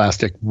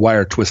 plastic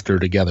wire twister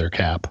together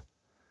cap,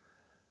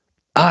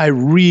 I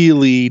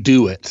really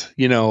do it.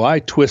 I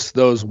twist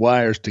those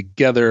wires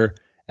together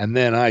and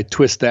then I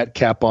twist that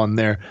cap on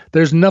there.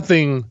 There's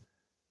nothing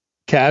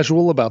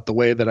casual about the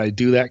way that I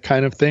do that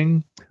kind of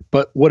thing.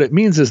 But what it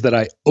means is that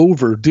I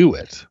overdo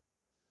it.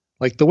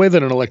 Like the way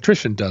that an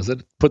electrician does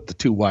it, put the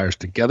 2 wires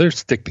together,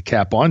 stick the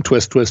cap on,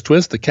 twist, twist,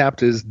 twist. The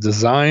cap is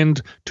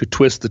designed to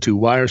twist the 2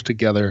 wires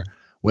together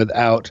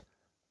without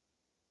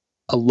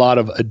a lot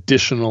of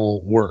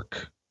additional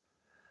work.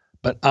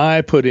 But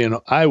I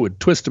would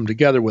twist them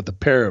together with a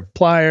pair of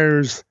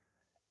pliers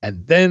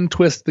and then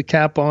twist the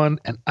cap on.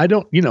 And I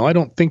don't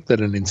think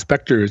that an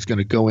inspector is going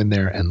to go in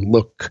there and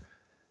look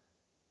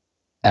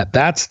at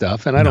that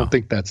stuff. And I don't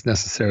think that's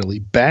necessarily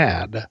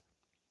bad.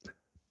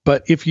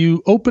 But if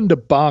you opened a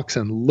box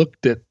and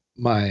looked at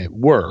my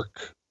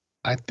work,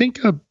 I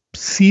think a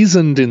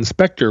seasoned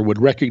inspector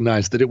would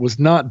recognize that it was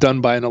not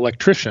done by an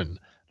electrician,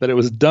 that it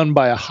was done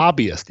by a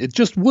hobbyist. It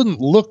just wouldn't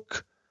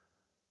look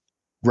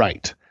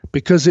right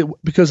because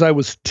I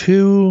was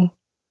too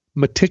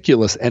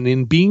meticulous, and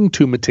in being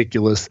too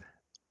meticulous,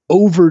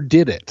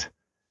 overdid it.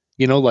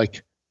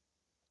 Like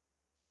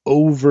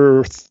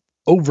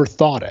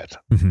overthought it.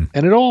 Mm-hmm.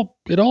 And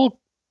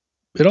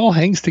it all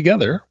hangs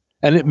together.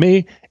 And it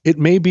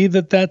may be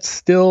that that's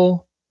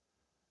still,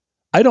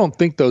 I don't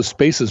think those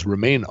spaces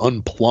remain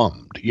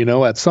unplumbed.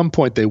 At some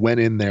point they went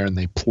in there and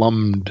they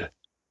plumbed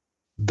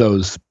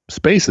those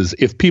spaces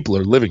if people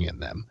are living in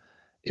them.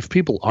 If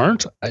people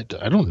aren't, I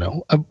don't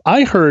know.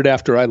 I heard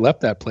after I left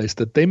that place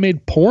that they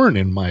made porn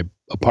in my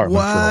apartment.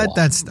 What?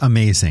 That's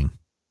amazing.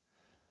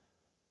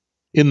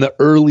 In the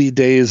early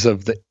days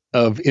of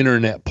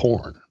internet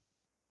porn.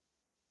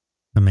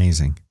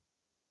 Amazing.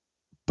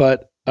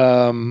 But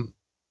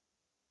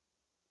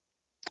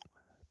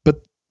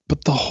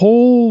the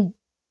whole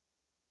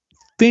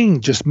thing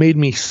just made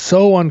me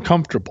so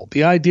uncomfortable.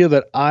 The idea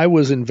that I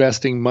was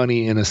investing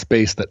money in a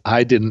space that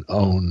I didn't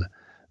own,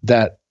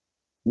 that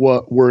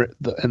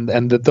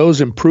that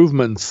those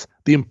improvements,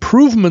 the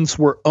improvements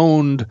were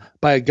owned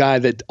by a guy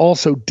that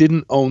also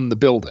didn't own the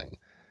building.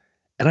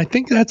 And I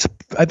think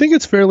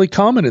it's fairly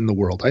common in the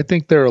world. I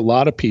think there are a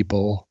lot of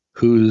people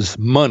whose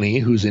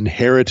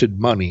inherited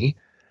money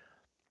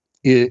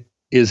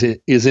is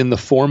in the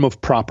form of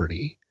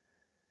property,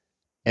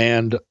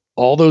 and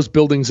all those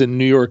buildings in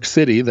New York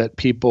City that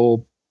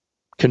people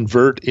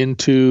convert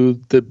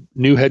into the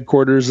new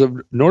headquarters of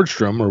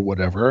Nordstrom or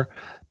whatever,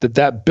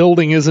 that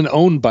building isn't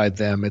owned by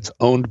them. It's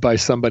owned by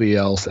somebody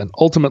else, and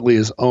ultimately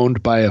is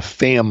owned by a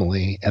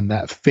family, and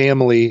that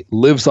family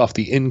lives off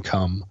the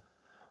income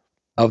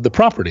of the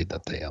property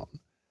that they own.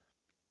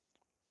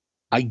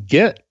 I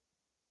get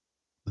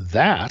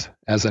that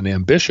as an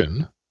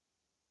ambition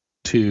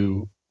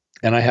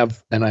and I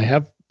have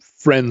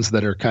friends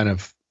that are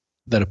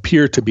that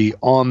appear to be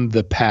on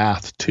the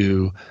path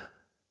to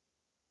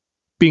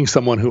being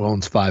someone who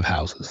owns 5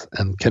 houses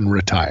and can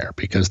retire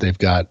because they've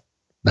got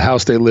the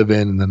house they live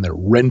in, and then they're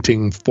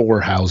renting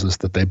 4 houses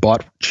that they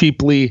bought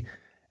cheaply,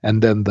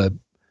 and then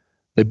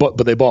they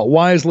bought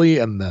wisely,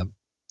 and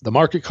the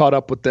market caught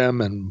up with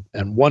them,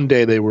 and one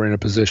day they were in a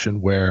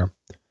position where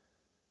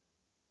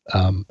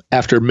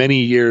after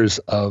many years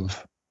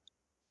of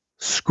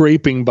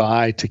scraping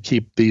by to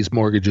keep these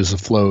mortgages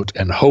afloat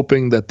and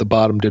hoping that the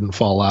bottom didn't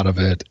fall out of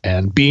it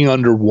and being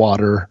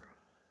underwater,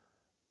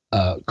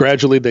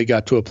 gradually they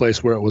got to a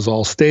place where it was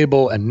all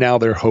stable, and now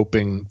they're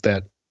hoping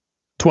that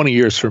 20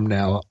 years from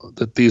now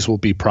that these will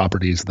be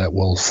properties that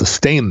will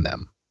sustain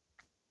them.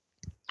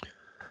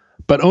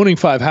 But owning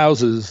 5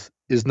 houses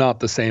is not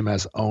the same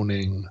as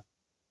owning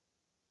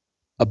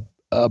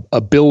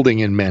a building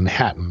in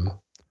Manhattan,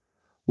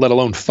 let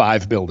alone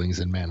 5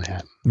 buildings in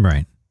Manhattan.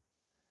 Right.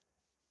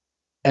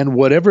 And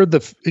whatever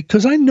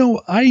because I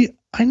know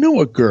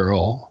a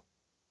girl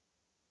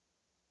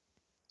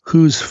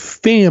whose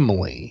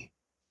family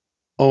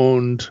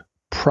owned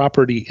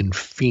property in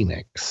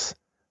Phoenix,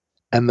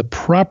 and the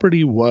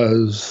property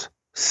was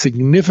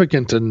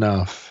significant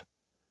enough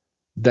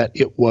that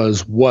it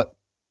was what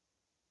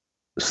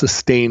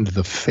sustained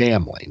the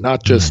family,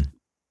 not just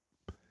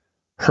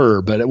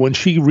her, but when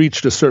she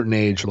reached a certain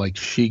age, like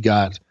she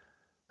got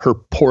her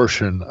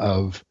portion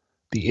of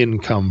the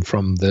income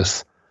from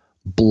this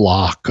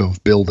block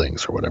of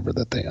buildings or whatever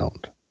that they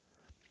owned.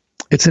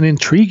 It's an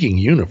intriguing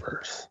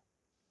universe.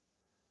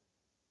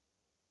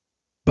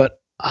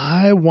 But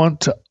I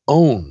want to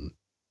own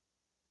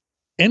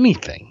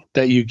anything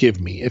that you give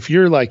me. If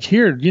you're like,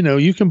 here,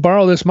 you can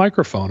borrow this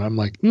microphone. I'm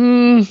like,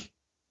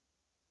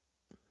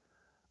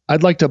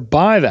 I'd like to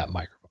buy that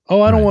microphone.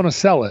 Oh, I don't want to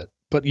sell it,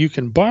 but you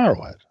can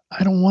borrow it.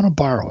 I don't want to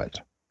borrow it.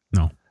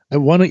 No. I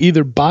want to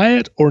either buy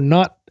it or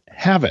not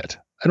have it.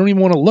 I don't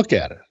even want to look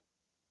at it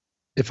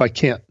if I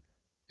can't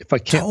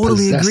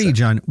totally agree, it.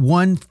 John.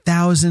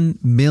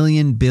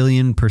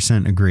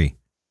 1,000,000,000,000,000% agree.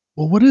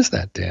 Well, what is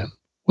that, Dan?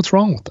 What's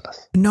wrong with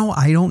us? No,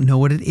 I don't know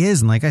what it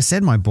is. And like I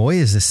said, my boy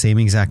is the same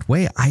exact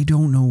way. I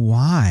don't know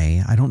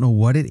why. I don't know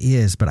what it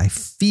is, but I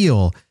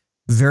feel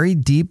very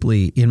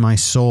deeply in my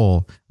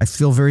soul. I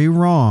feel very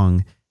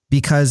wrong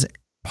because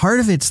part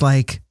of it's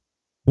like,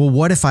 well,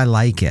 what if I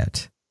like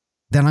it?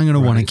 Then I'm going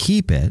to want to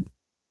keep it.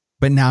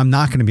 But now I'm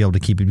not going to be able to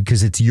keep it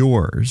because it's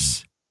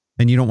yours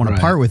and you don't want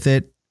to part with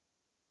it.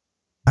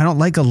 I don't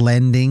like a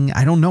lending.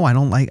 I don't know. I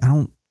don't like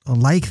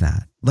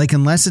that. Like,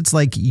 unless it's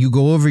like you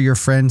go over your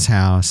friend's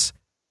house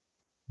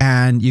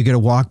and you get to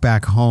walk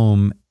back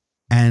home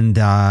and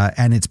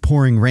it's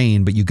pouring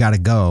rain, but you got to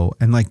go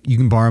and like, you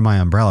can borrow my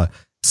umbrella.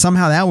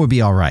 Somehow that would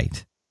be all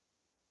right.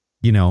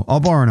 I'll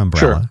borrow an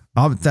umbrella.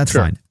 Sure. That's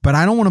fine. But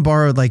I don't want to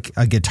borrow like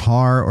a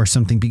guitar or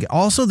something.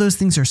 Also, those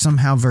things are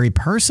somehow very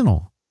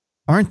personal,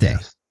 aren't they?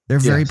 Yes. They're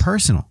very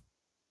personal.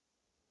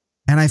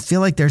 And I feel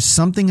like there's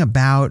something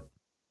about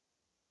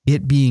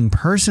it being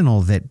personal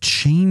that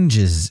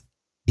changes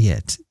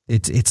it.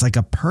 It's like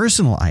a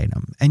personal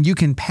item, and you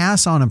can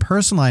pass on a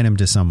personal item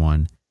to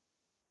someone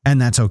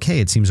and that's okay.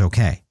 It seems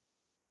okay.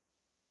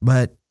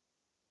 But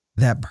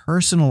that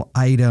personal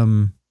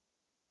item,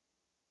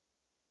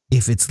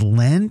 if it's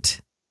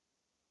lent,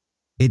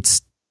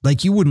 it's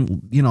like you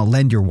wouldn't,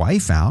 lend your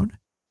wife out.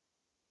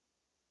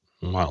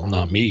 Well,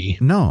 not me.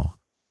 No.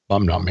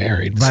 I'm not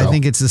married. But so. I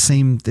think it's the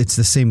same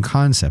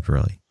concept,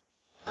 really.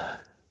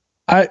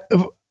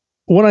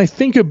 When I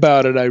think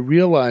about it, I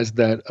realize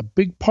that a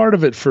big part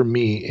of it for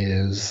me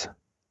is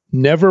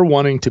never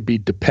wanting to be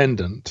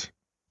dependent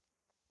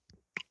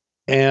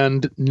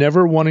and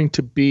never wanting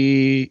to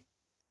be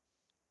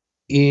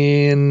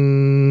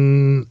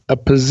in a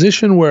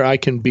position where I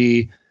can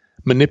be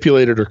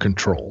manipulated or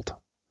controlled.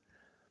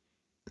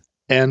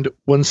 And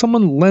when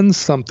someone lends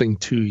something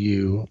to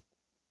you,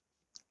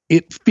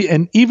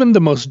 and even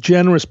the most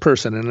generous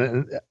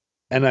person,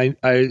 and I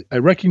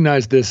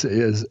recognize this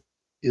is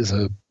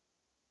a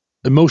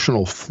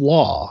emotional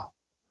flaw,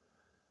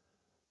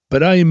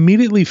 but I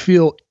immediately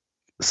feel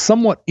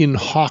somewhat in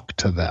hock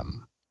to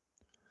them.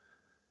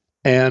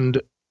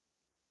 And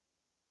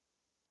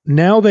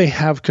now they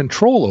have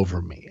control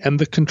over me, and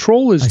the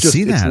control is it's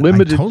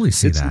limited. I totally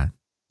see that.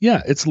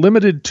 Yeah, it's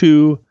limited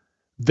to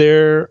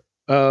their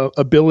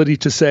ability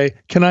to say,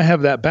 "Can I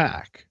have that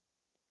back?"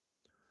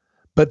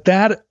 But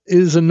that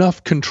is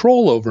enough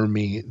control over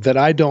me that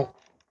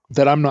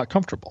I'm not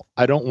comfortable.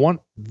 I don't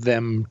want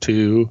them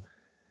to.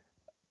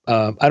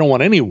 I don't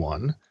want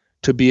anyone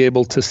to be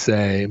able to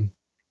say,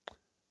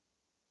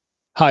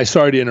 "Hi,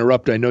 sorry to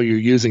interrupt. I know you're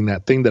using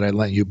that thing that I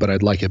lent you, but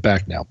I'd like it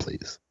back now,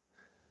 please."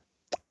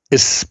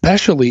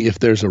 Especially if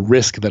there's a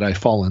risk that I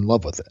fall in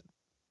love with it.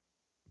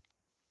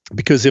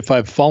 Because if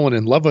I've fallen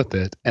in love with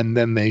it and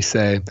then they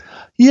say,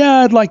 "Yeah,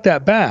 I'd like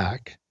that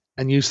back,"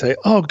 and you say,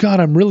 "Oh God,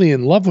 I'm really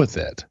in love with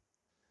it,"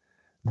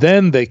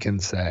 then they can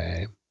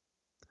say,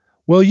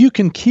 "Well, you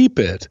can keep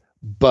it,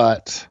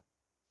 but,"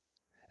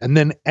 and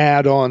then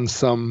add on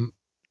some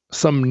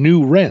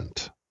new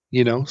rent,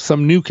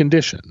 some new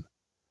condition.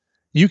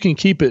 "You can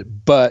keep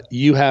it, but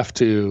you have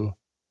to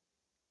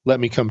let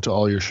me come to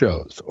all your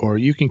shows," or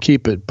 "You can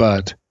keep it,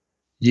 but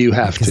you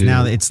have to." Because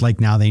now it's like,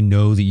 now they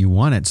know that you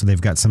want it. So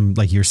they've got some,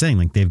 like you're saying,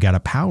 like they've got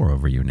a power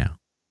over you now.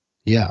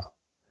 Yeah.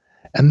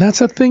 And that's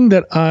a thing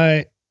that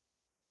I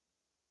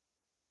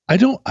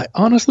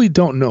honestly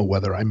don't know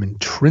whether I'm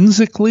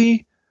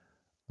intrinsically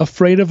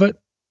afraid of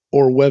it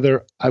or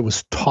whether I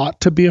was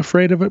taught to be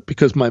afraid of it,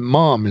 because my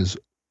mom is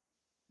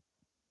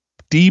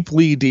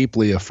deeply,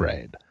 deeply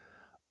afraid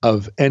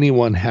of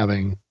anyone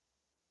having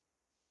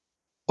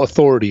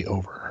authority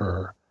over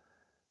her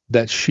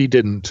that she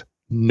didn't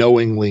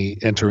knowingly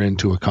enter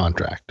into a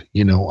contract.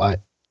 If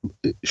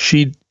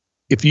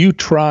you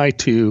try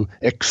to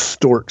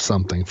extort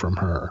something from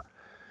her,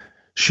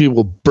 she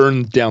will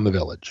burn down the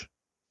village.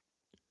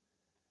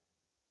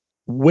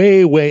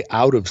 Way, way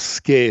out of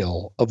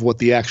scale of what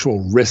the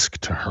actual risk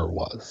to her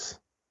was.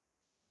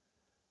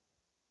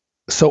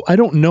 So I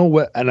don't know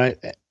what, and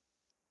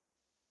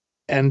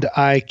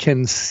I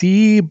can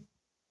see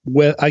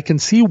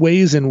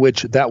ways in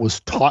which that was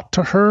taught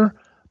to her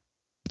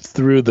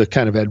through the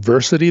kind of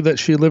adversity that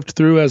she lived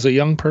through as a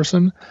young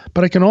person,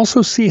 but I can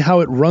also see how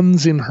it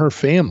runs in her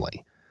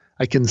family.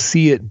 I can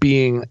see it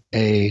being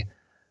a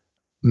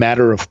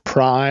matter of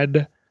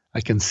pride.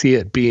 I can see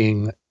it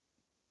being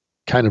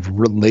kind of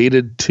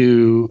related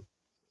to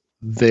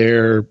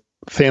their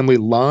family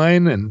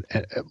line and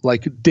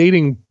like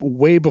dating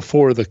way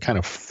before the kind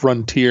of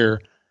frontier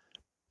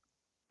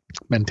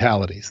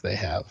mentalities they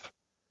have.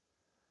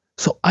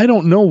 So I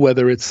don't know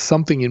whether it's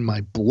something in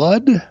my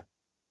blood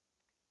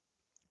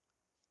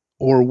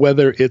or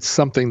whether it's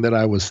something that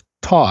I was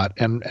taught.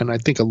 And I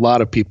think a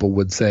lot of people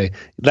would say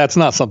that's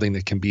not something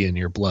that can be in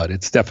your blood.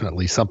 It's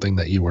definitely something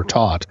that you were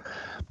taught.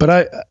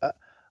 But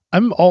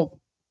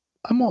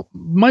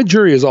my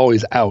jury is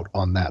always out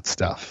on that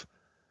stuff.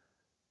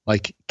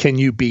 Like, can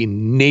you be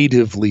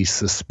natively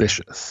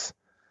suspicious?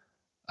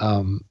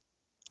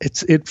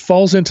 It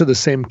falls into the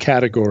same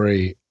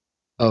category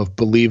of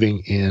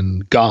believing in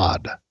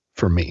God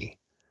for me.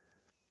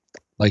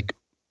 Like,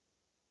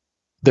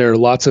 there are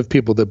lots of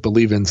people that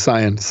believe in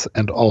science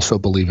and also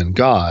believe in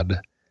God.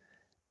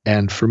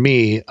 And for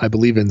me, I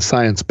believe in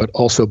science, but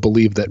also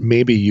believe that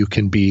maybe you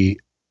can be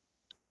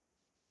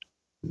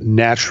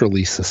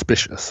naturally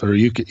suspicious,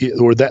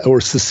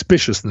 or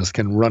suspiciousness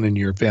can run in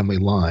your family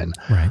line,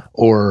 right?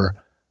 Or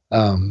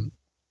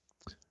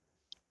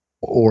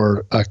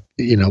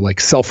like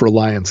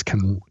self-reliance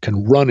can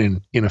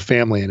run in a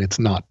family, and it's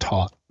not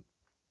taught.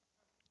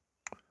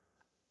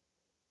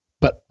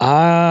 But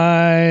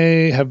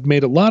I have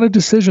made a lot of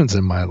decisions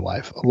in my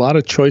life, a lot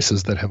of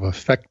choices that have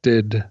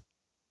affected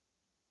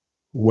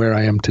where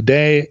I am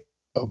today,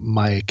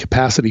 my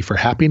capacity for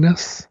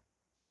happiness.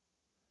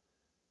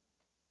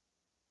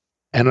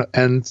 And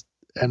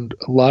a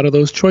lot of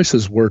those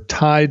choices were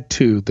tied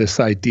to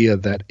this idea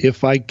that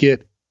if I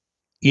get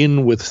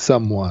in with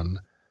someone,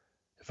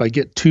 if I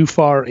get too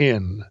far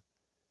in,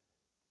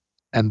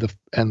 and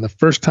the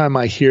first time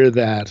I hear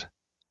that,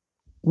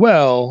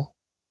 well,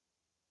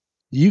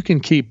 you can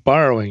keep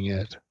borrowing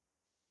it,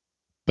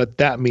 but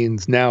that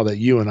means now that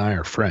you and I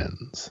are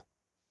friends.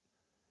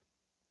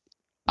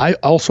 I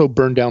also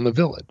burned down the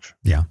village.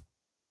 Yeah.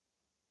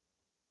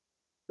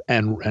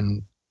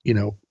 And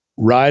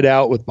ride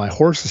out with my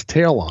horse's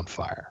tail on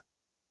fire.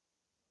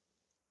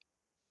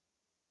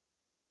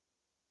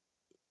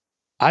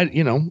 I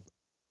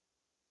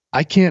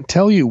can't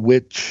tell you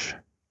which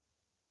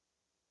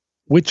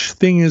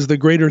thing is the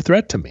greater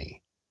threat to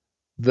me.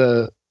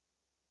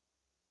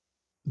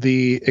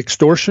 The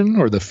extortion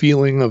or the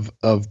feeling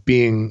of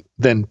being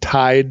then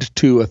tied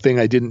to a thing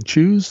I didn't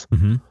choose,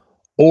 mm-hmm.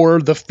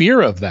 or the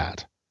fear of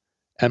that.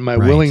 And my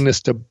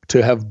willingness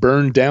to have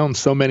burned down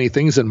so many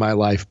things in my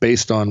life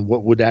based on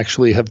what would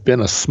actually have been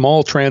a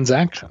small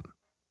transaction.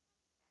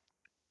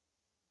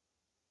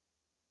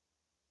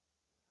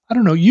 I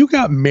don't know. You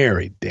got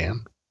married,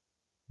 Dan.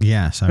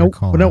 Yes, I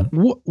recall. Now,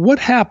 what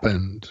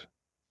happened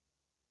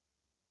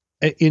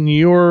in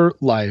your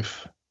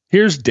life?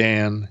 Here's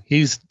Dan.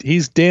 He's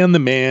Dan the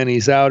man.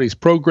 He's out. He's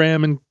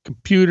programming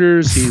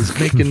computers. He's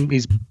making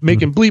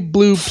bleep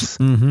bloops.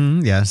 Mm-hmm.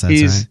 Yes, that's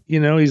he's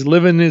right. He's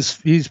living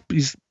he's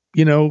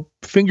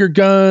finger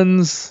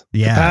guns.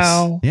 Yes.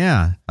 Kapow.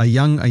 Yeah. A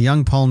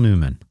young Paul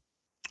Newman.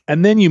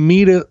 And then you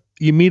meet a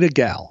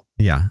gal.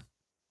 Yeah.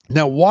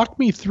 Now walk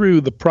me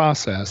through the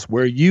process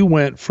where you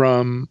went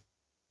from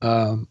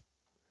Dan,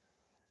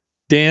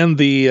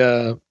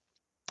 the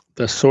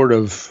sort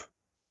of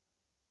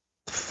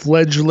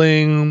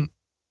fledgling,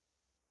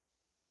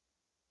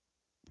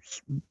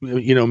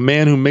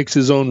 man who makes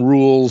his own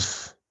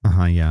rules.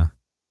 Yeah.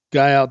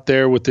 Guy out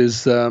there with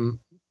his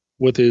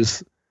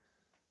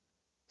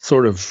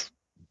sort of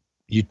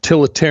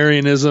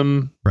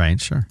utilitarianism. Right.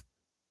 Sure.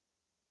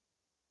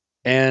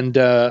 And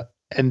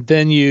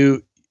then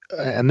you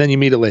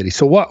meet a lady.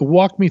 So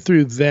walk me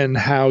through then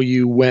how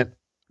you went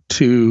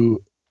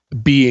to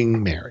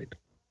being married.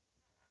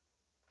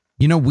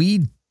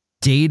 We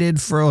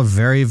dated for a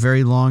very,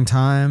 very long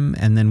time,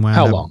 and then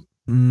how long?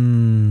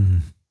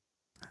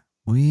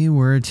 We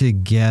were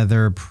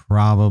together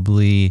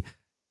probably.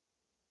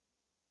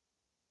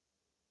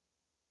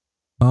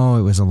 Oh,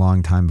 it was a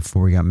long time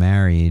before we got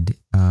married.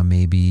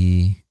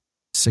 Maybe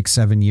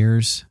 6-7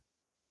 years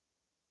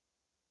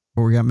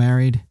before we got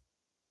married.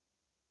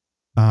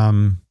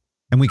 And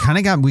we kind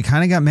of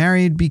got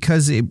married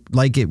because it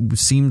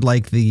seemed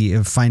like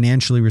the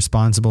financially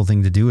responsible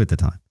thing to do at the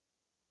time.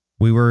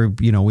 We were,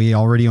 we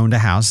already owned a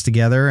house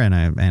together and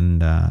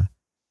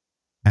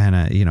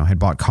had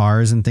bought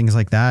cars and things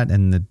like that.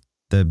 And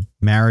the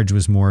marriage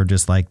was more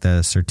just like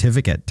the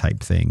certificate type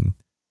thing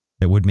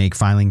that would make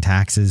filing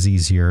taxes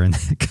easier and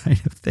that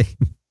kind of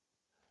thing.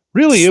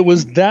 Really? It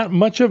was that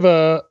much of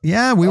a...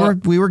 Yeah, we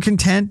were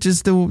content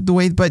just the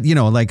way, but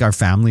like our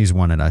families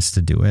wanted us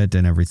to do it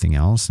and everything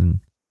else. And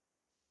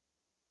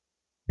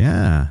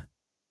yeah.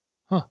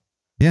 Huh.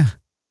 Yeah.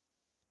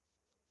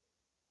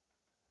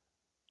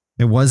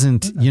 It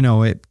wasn't,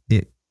 I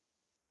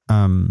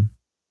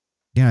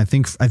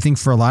think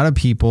for a lot of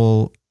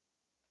people,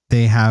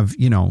 they have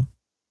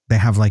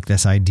like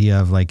this idea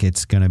of like,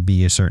 it's going to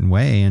be a certain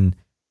way. And,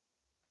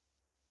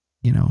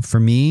 for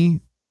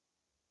me,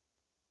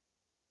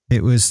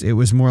 it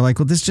was more like,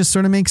 well, this just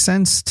sort of makes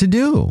sense to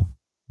do,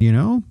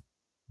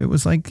 it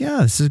was like,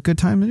 yeah, this is a good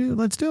time to do.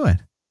 Let's do it.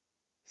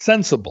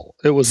 sensible.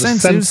 It was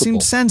It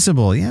seemed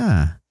sensible.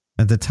 Yeah.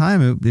 At the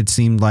time, it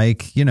seemed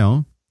like, and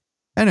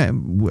a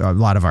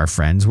lot of our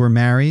friends were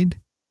married.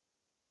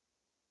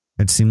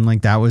 It seemed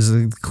like that was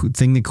the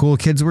thing the cool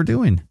kids were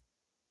doing.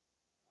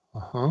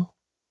 Uh-huh.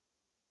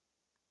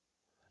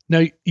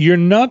 Now, you're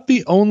not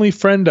the only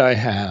friend I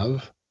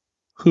have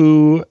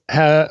who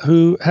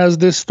has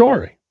this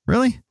story.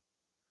 Really?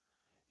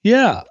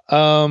 Yeah.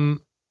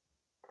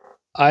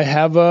 I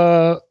have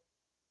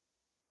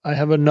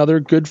another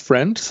good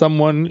friend,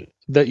 someone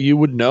that you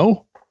would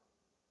know,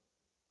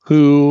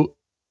 who,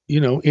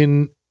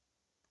 in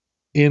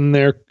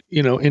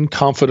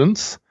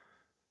confidence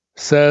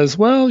says,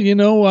 well,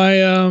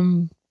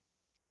 my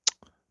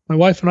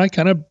wife and I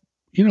kind of,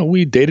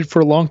 we dated for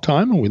a long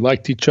time and we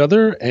liked each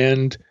other,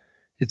 and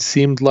it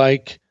seemed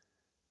like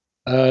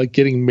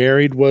getting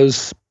married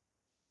was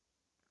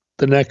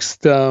the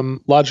next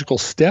logical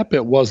step.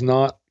 It was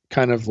not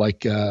kind of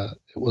like it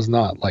was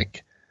not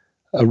like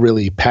a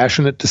really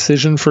passionate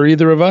decision for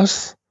either of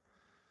us.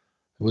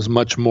 It was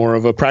much more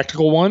of a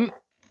practical one.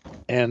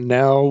 And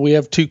now we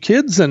have 2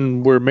 kids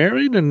and we're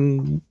married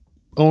and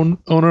own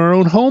our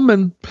own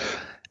home,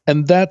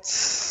 and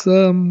that's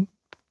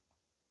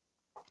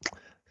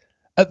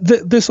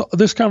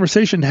this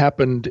conversation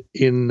happened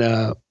in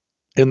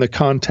the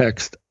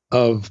context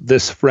of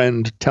this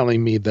friend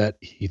telling me that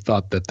he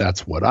thought that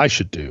that's what I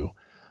should do.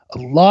 A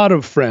lot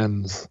of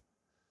friends,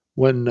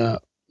 when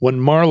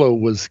Marlo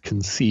was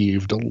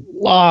conceived, a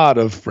lot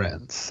of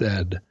friends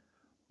said,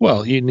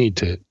 well, you need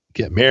to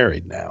get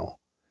married now.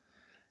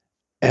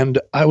 And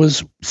I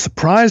was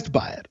surprised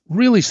by it,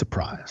 really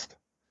surprised,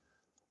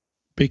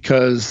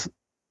 because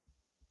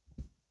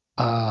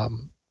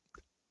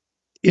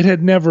it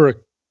had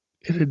never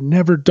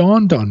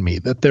dawned on me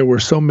that there were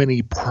so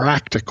many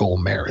practical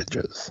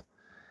marriages.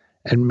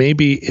 And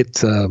maybe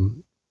it's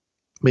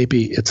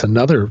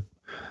another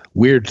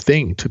weird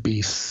thing to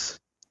be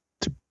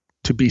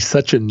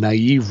such a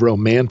naive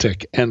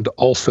romantic and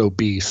also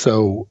be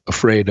so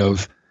afraid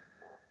of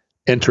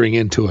entering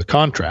into a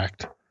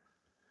contract.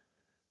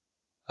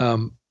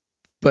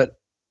 But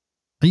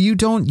you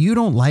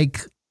don't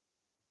like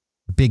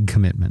big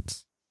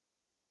commitments.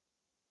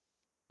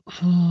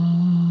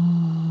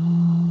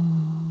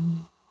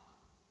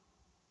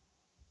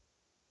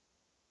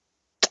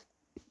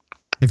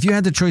 If you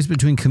had the choice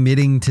between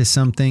committing to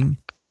something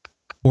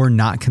or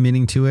not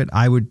committing to it,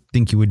 I would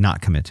think you would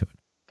not commit to it.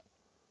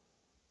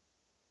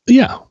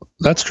 Yeah,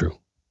 that's true.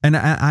 And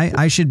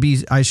I should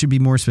be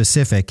more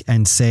specific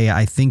and say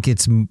I think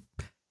it's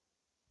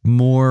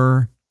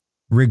more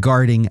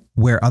regarding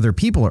where other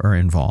people are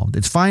involved.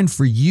 It's fine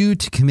for you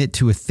to commit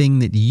to a thing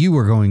that you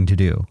are going to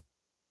do.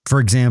 For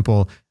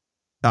example,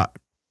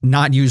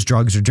 not use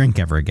drugs or drink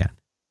ever again.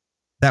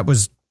 That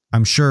was,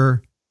 I'm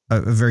sure,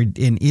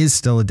 and is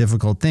still a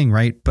difficult thing,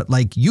 right? But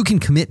like, you can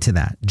commit to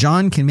that.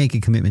 John can make a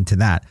commitment to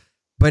that.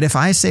 But if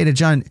I say to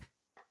John,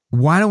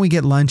 why don't we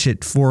get lunch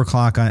at 4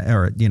 o'clock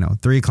or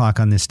 3 o'clock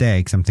on this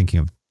day? Because I'm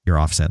thinking of your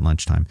offset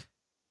lunchtime.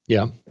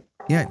 Yeah.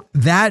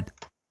 That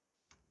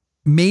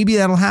maybe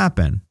that'll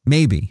happen,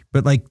 maybe.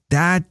 But like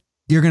that,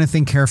 you're going to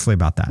think carefully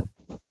about that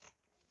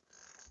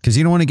because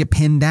you don't want to get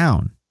pinned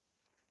down.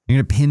 You're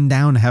going to pin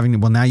down having,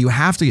 well, now you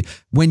have to,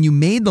 when you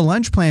made the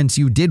lunch plans,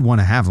 you did want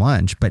to have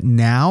lunch, but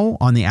now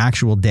on the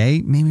actual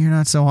day, maybe you're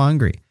not so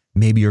hungry.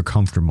 Maybe you're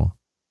comfortable.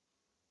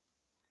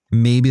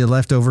 Maybe the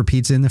leftover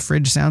pizza in the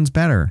fridge sounds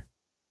better.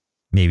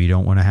 Maybe you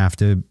don't want to have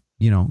to,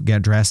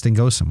 get dressed and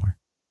go somewhere.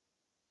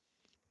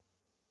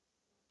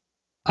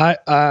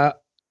 I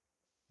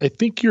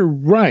think you're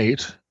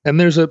right. And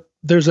there's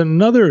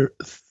another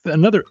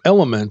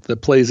element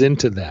that plays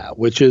into that,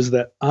 which is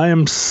that I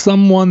am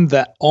someone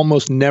that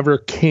almost never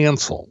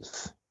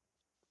cancels.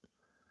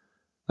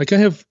 Like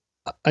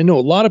I know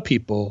a lot of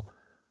people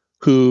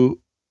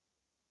who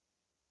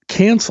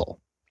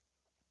cancel.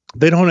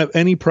 They don't have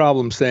any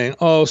problem saying,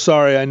 "Oh,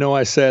 sorry, I know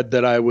I said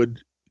that I would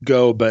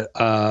go, but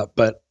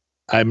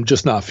I'm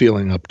just not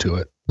feeling up to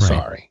it. Right.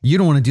 Sorry." You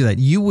don't want to do that.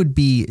 You would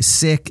be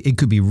sick. It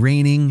could be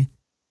raining.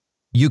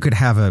 You could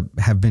have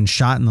been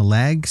shot in the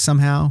leg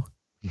somehow.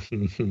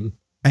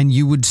 And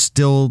you would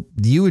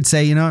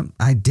say,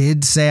 I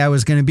did say I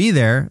was going to be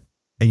there,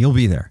 and you'll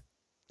be there.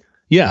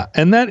 Yeah.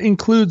 And that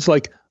includes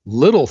like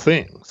little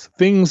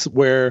things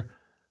where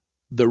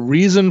the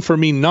reason for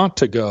me not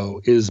to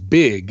go is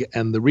big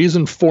and the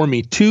reason for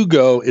me to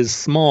go is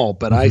small,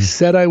 but I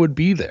said I would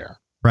be there.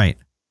 Right.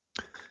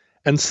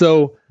 And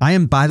so I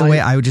am, by the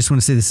way, I would just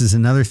want to say this is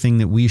another thing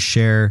that we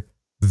share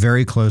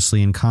very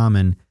closely in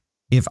common.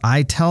 If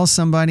I tell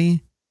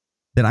somebody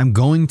that I'm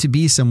going to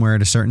be somewhere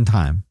at a certain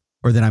time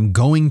or that I'm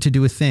going to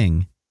do a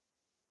thing,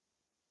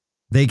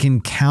 they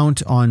can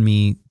count on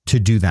me to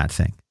do that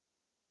thing.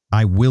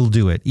 I will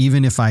do it.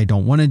 Even if I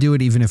don't want to do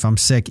it, even if I'm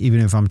sick,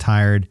 even if I'm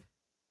tired,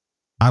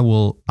 I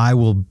will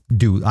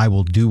do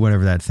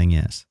whatever that thing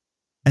is.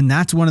 And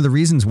that's one of the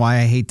reasons why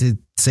I hate to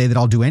say that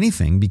I'll do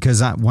anything,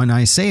 because when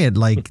I say it,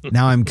 like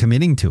now I'm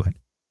committing to it.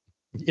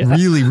 Yeah.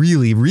 Really,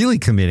 really, really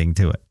committing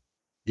to it.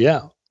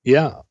 Yeah.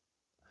 Yeah.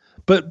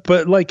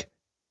 But like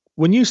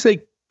when you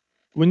say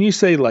when you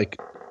say like,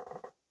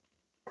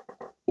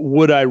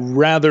 would I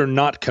rather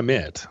not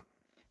commit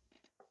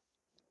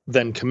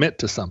than commit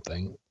to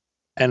something?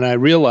 And I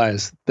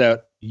realized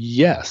that,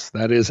 yes,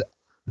 that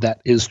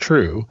is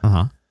true.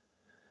 Uh-huh.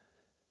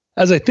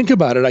 As I think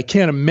about it, I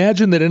can't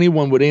imagine that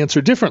anyone would answer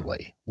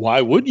differently.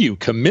 Why would you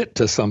commit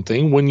to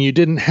something when you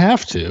didn't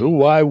have to?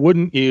 Why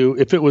wouldn't you,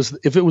 if it was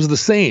the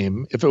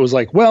same, if it was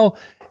like, well,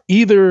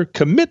 either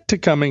commit to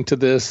coming to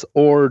this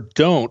or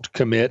don't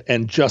commit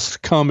and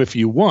just come if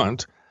you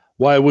want,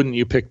 why wouldn't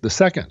you pick the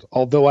second?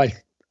 Although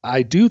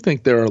I do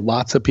think there are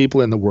lots of people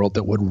in the world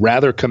that would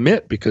rather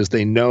commit because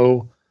they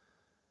know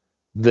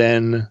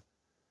then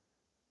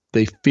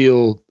they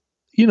feel,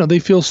 they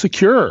feel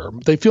secure.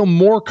 They feel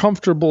more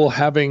comfortable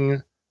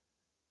having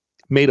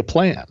made a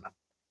plan.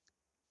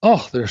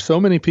 Oh, there are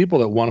so many people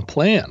that want to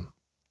plan.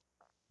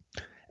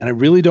 And I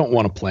really don't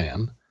want to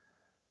plan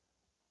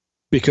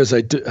because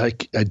I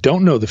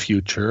don't know the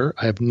future.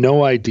 I have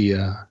no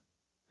idea.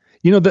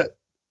 That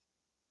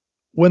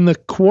when the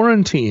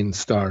quarantine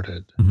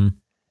started, mm-hmm.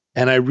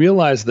 and I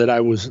realized that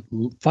I was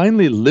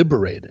finally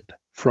liberated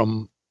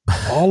from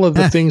all of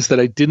the things that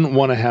I didn't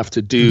want to have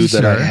to do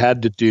that I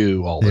had to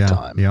do all the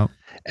time. Yeah.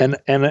 And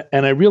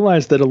I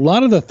realized that a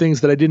lot of the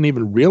things that I didn't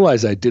even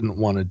realize I didn't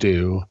want to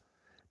do,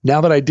 now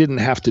that I didn't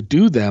have to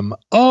do them,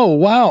 oh,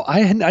 wow,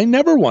 I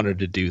never wanted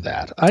to do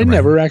that. I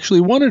never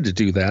actually wanted to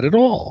do that at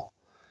all,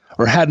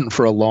 or hadn't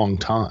for a long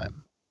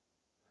time.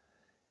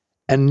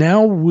 And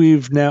now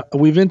we've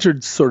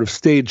entered sort of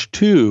stage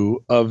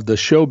 2 of the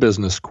show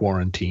business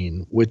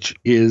quarantine, which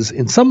is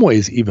in some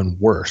ways even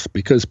worse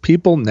because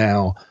people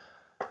now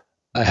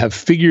have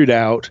figured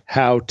out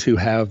how to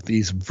have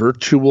these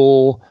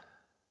virtual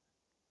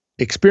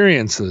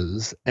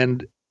experiences,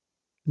 and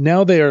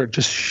now they are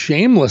just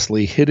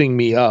shamelessly hitting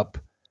me up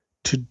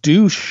to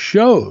do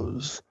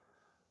shows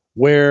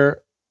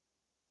where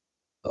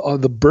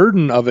the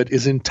burden of it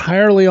is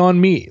entirely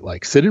on me.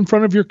 Like, sit in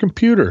front of your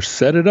computer,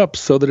 set it up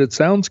so that it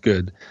sounds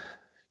good,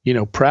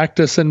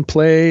 practice and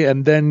play,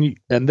 and then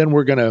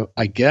we're gonna,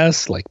 I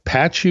guess, like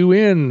patch you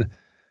in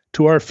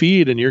to our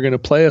feed, and you're gonna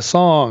play a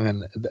song,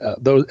 and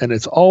and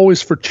it's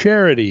always for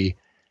charity,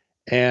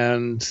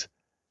 and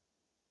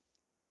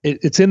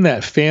it's in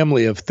that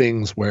family of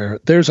things where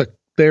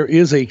there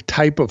is a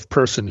type of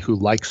person who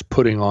likes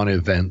putting on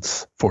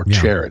events for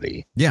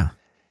charity. Yeah.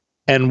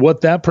 And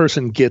what that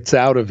person gets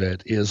out of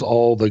it is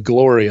all the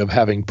glory of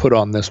having put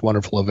on this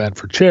wonderful event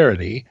for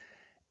charity.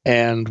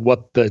 And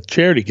what the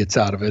charity gets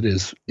out of it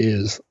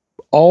is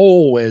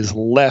always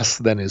less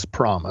than is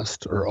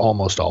promised, or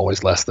almost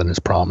always less than is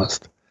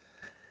promised.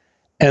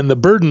 And the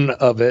burden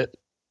of it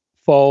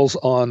falls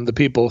on the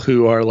people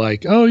who are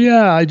like, oh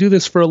yeah, I do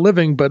this for a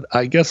living, but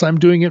I guess I'm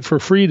doing it for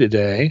free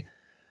today.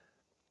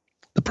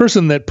 The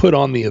person that put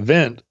on the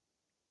event,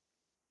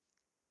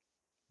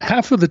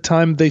 half of the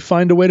time they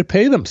find a way to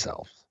pay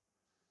themselves.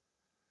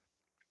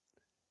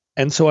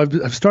 And so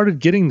I've started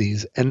getting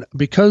these, and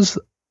because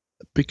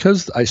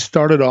I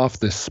started off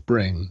this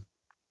spring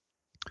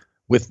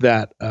with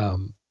that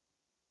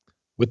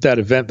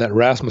event, that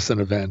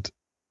Rasmussen event,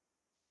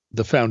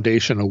 the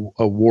foundation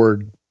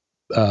award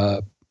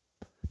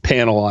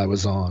panel I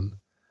was on,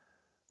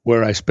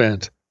 where I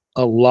spent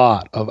a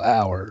lot of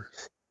hours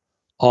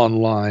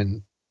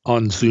online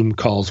on Zoom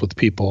calls with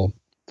people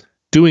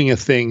doing a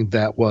thing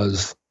that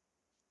was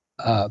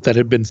that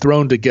had been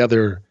thrown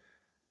together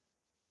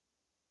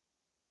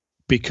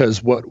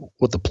because what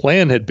the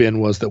plan had been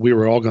was that we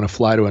were all going to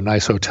fly to a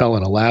nice hotel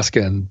in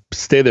Alaska and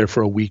stay there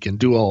for a week and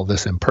do all of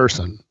this in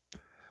person,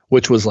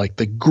 which was like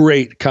the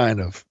great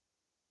kind of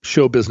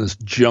show business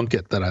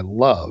junket that I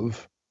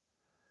love.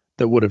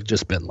 That would have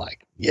just been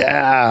like,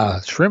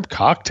 yeah, shrimp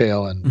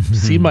cocktail and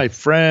see my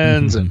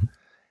friends and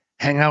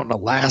hang out in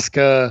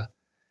Alaska.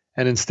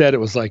 And instead it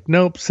was like,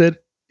 nope,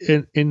 sit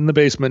in the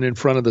basement in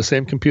front of the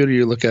same computer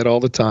you look at all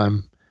the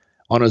time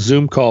on a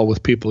Zoom call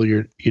with people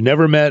you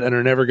never met and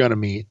are never going to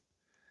meet.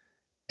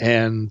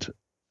 And,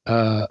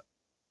 and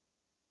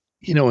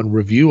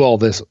review all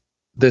this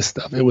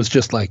stuff. It was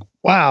just like,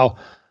 wow,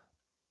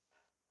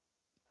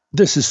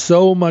 this is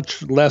so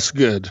much less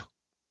good.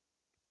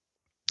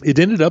 It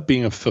ended up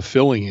being a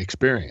fulfilling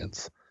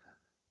experience,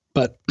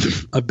 but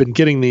I've been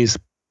getting these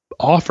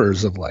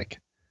offers of like,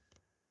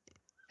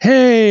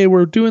 hey,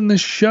 we're doing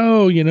this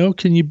show,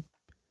 can you,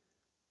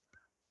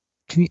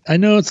 I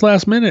know it's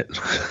last minute.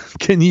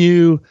 Can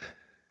you,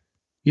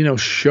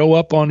 show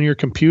up on your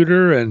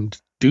computer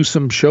and do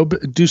some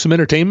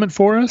entertainment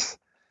for us?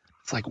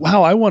 It's like,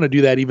 wow, I want to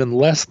do that even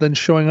less than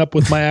showing up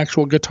with my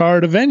actual guitar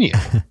at a venue.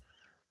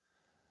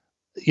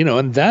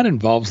 And that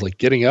involves like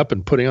getting up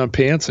and putting on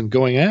pants and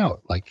going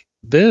out. Like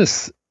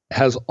this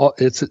has,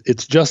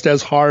 it's just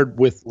as hard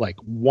with like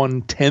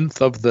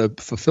 1/10 of the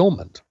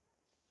fulfillment.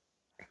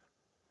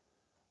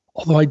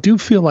 Although I do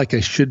feel like I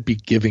should be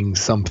giving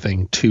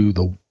something to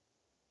the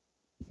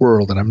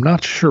world, and I'm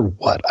not sure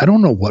what. I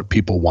don't know what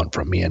people want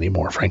from me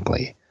anymore,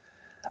 frankly.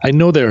 I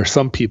know there are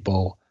some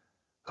people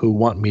who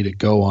want me to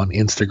go on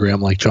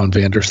Instagram like John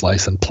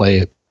Vanderslice and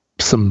play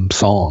some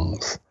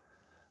songs.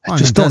 I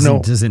just don't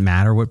know. Does it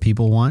matter what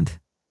people want?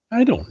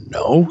 I don't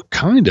know,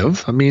 kind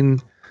of. I mean,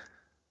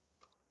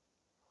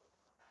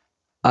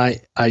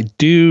 I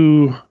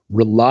do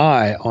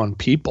rely on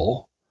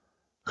people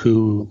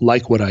who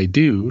like what I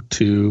do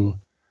to,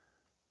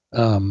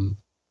 to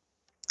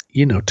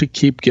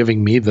keep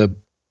giving me the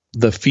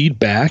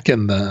feedback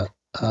and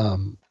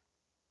I'm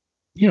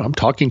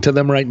talking to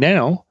them right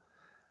now,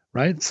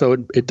 right?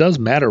 So it does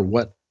matter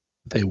what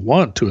they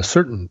want to a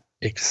certain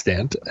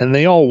extent, and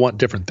they all want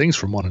different things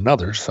from one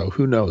another. So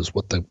who knows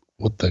what the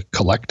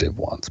collective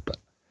wants, but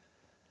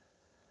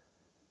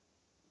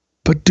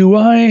do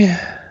I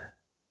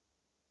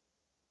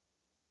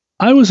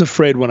was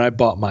afraid when I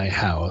bought my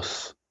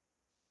house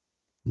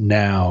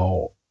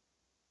now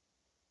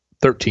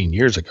 13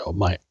 years ago,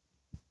 my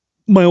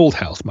old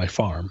house, my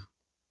farm,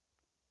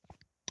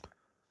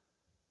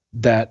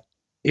 that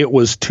it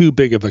was too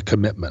big of a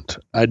commitment.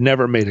 I'd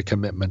never made a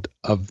commitment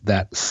of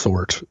that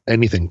sort,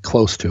 anything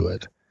close to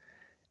it.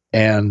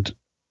 And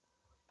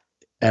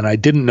I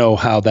didn't know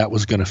how that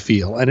was going to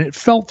feel. And it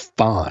felt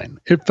fine.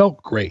 It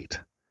felt great.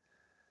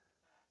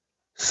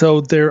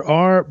 So there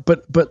are,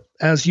 but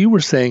as you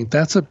were saying,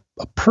 that's a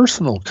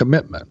personal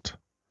commitment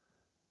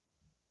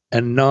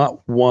and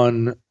not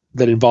one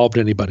that involved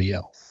anybody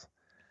else.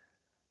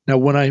 Now,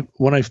 when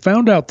I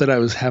found out that I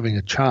was having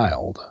a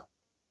child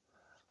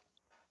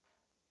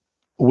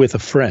with a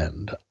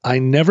friend, I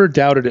never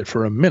doubted it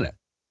for a minute.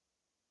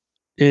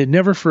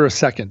 Never for a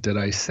second did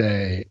I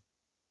say,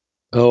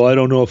 oh, I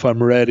don't know if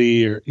I'm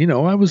ready, or,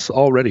 I was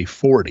already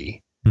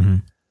 40. Mm-hmm.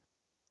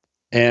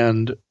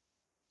 And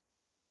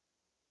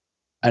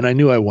I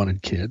knew I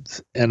wanted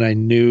kids, and I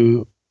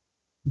knew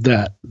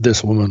that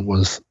this woman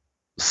was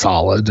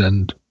solid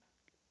and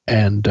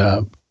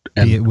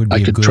it would be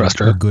I could trust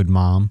her. A good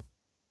mom.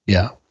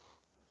 Yeah.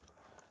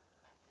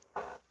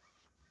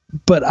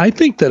 But I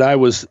think that I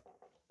was,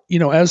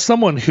 as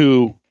someone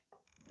who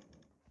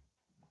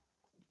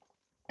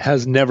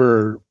has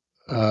never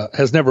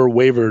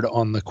wavered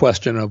on the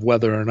question of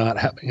whether or not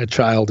having a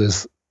child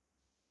is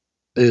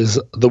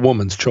the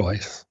woman's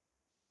choice.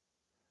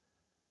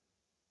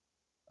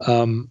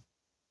 When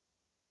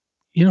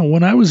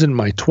I was in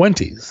my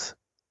 20s,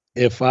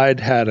 if I'd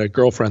had a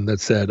girlfriend that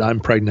said, I'm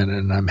pregnant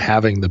and I'm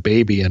having the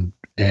baby and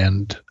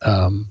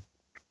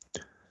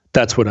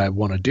that's what I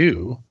want to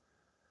do,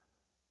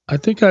 I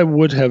think I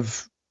would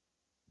have,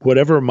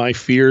 whatever my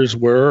fears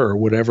were or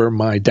whatever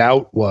my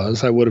doubt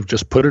was, I would have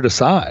just put it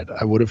aside.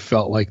 I would have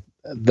felt like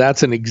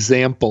that's an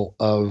example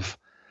of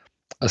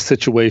a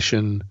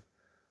situation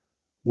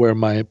where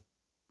my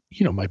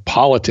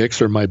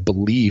politics or my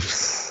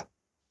beliefs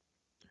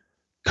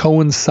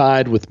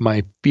coincide with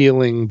my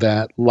feeling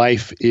that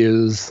life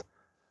is,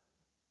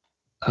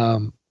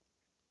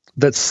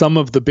 that some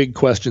of the big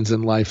questions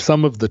in life,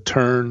 some of the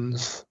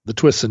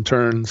twists and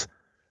turns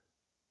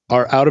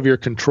are out of your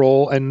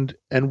control, and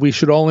we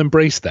should all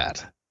embrace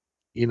that.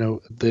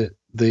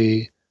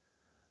 The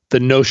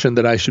notion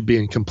that I should be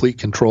in complete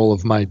control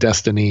of my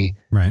destiny.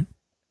 Right.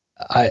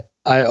 I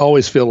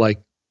always feel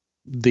like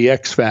the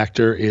X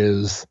factor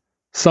is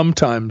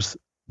sometimes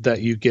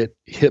that you get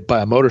hit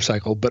by a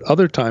motorcycle, but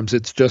other times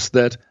it's just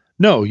that,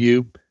 no,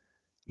 you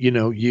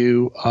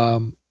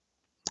found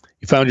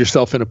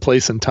yourself in a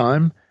place and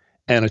time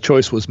and a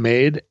choice was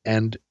made.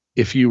 And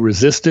if you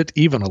resist it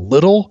even a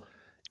little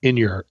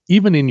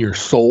even in your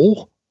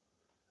soul,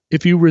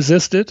 if you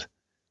resist it,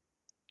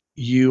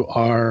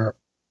 you're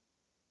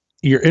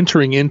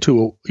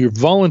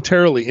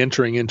voluntarily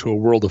entering into a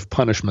world of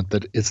punishment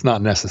that it's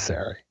not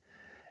necessary.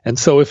 And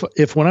so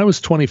if when I was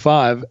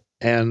 25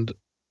 and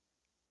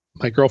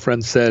my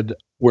girlfriend said,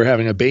 we're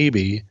having a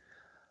baby,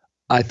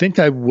 I think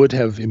I would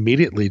have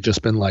immediately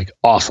just been like,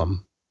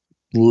 awesome,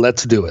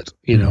 let's do it,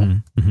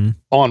 mm-hmm.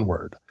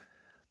 Onward.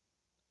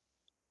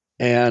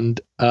 And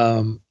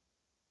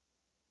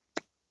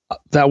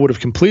that would have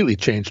completely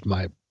changed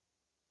my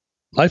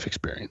life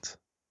experience.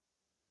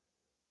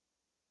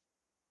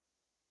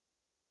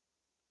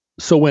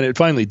 So when it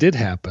finally did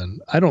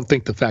happen, I don't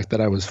think the fact that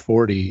I was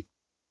 40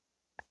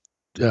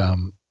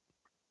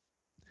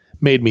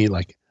 made me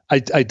like,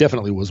 I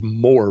definitely was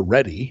more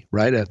ready,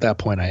 right? At that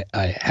point,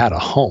 I had a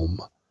home,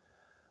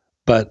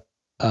 but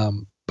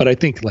I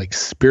think like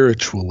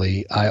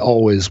spiritually, I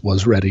always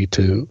was ready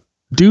to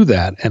do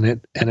that.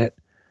 And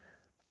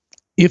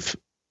if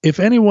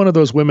any one of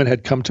those women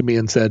had come to me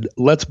and said,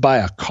 let's buy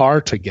a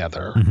car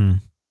together, mm-hmm.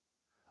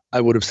 I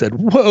would have said,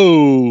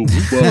 whoa,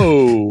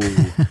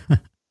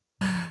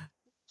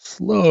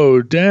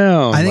 slow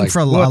down. I think for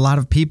a lot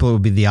of people, it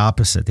would be the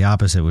opposite. The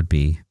opposite would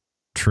be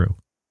true.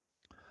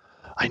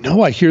 I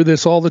know, I hear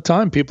this all the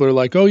time. People are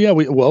like, oh yeah,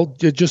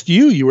 just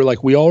you were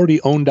like, we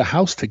already owned a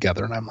house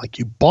together. And I'm like,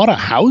 you bought a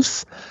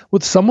house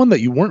with someone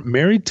that you weren't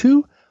married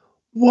to?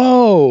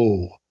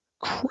 Whoa,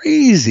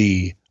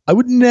 crazy. I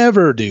would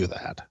never do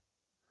that.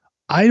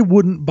 I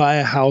wouldn't buy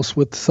a house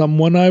with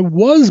someone I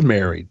was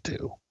married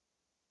to.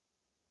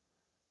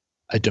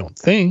 I don't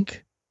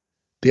think.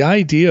 The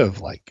idea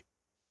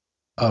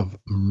of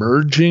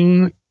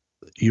merging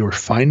your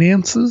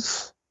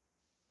finances,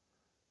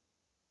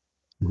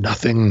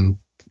 nothing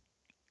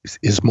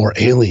is more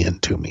alien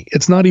to me.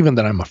 It's not even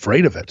that I'm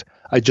afraid of it.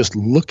 I just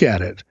look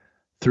at it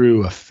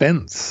through a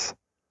fence,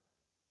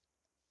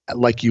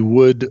 like you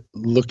would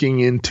looking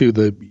into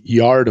the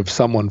yard of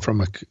someone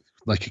from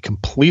a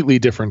completely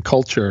different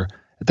culture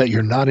that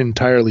you're not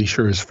entirely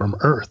sure is from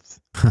Earth.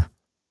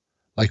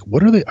 Like,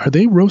 what are they? Are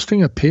they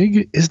roasting a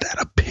pig? Is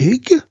that a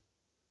pig?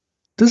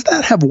 Does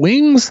that have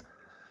wings?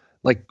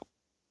 Like,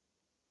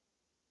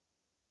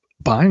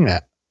 buying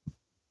that,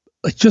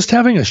 like just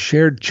having a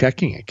shared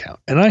checking account.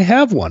 And I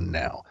have one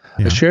now,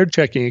 a shared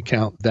checking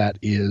account that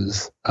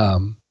is,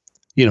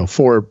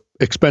 for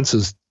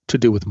expenses to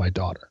do with my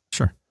daughter.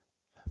 Sure.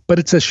 But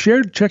it's a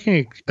shared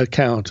checking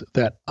account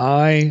that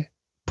I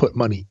put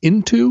money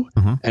into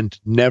and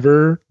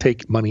never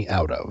take money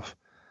out of.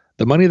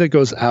 The money that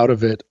goes out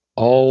of it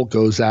all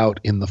goes out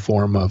in the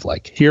form of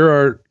like, here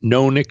are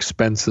known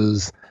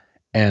expenses,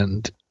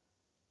 and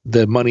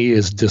the money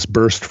is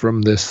disbursed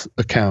from this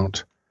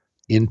account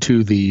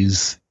into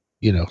these,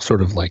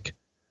 sort of like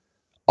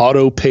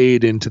auto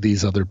paid into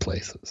these other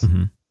places.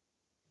 Mm-hmm.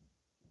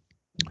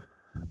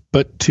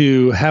 But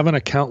to have an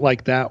account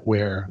like that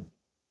where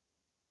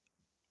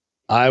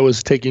I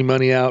was taking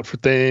money out for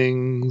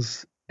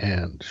things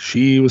and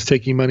she was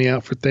taking money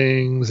out for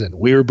things and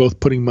we were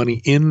both putting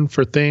money in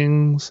for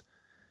things,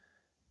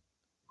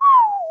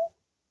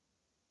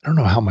 I don't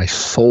know how my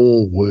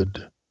soul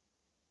would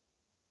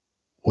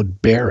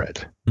bear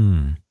it.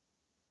 Mm.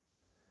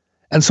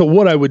 And so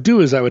what I would do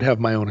is I would have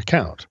my own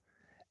account.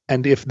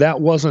 And if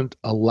that wasn't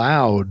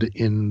allowed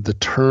in the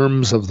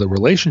terms of the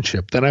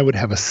relationship, then I would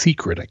have a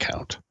secret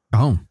account.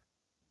 Oh.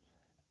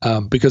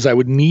 Because I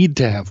would need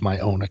to have my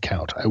own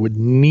account. I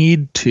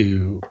wouldn't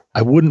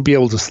be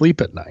able to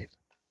sleep at night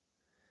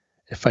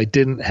if I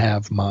didn't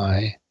have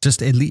my...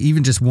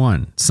 even just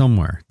one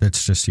somewhere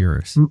that's just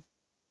yours.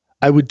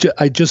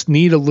 I just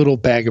need a little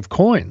bag of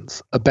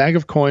coins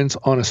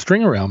on a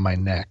string around my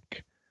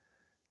neck.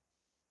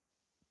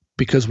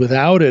 Because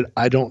without it,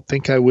 I don't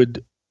think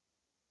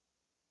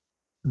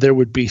there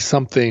would be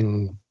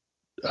something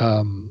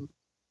like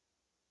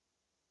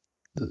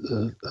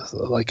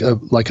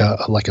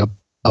a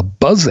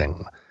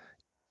buzzing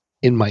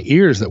in my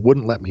ears that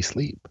wouldn't let me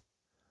sleep.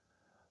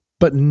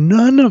 But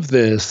none of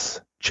this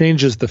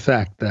changes the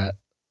fact that,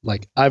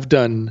 like, I've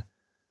done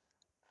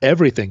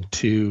everything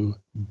to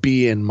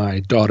be in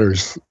my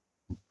daughter's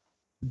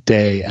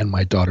day and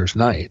my daughter's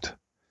night.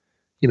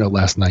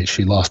 Last night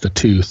she lost a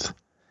tooth,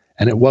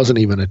 and it wasn't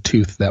even a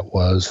tooth that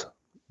was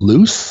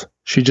loose.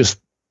 It just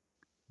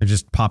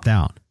popped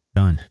out.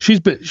 Done. She's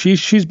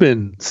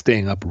been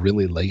staying up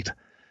really late,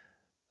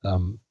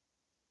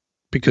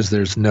 because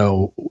there's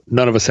none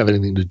of us have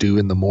anything to do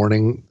in the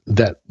morning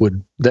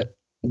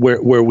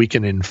where we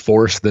can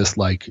enforce this,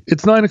 like,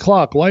 it's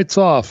 9:00, lights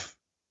off.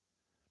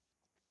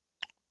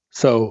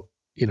 So,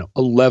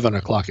 11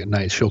 o'clock at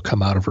night, she'll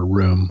come out of her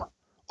room,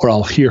 or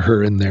I'll hear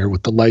her in there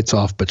with the lights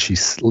off, but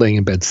she's laying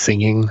in bed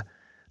singing.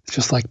 It's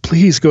just like,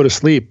 please go to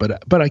sleep.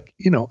 But I,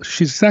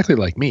 she's exactly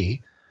like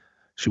me.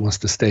 She wants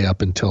to stay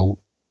up until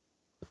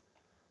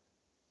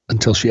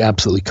she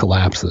absolutely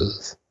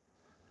collapses.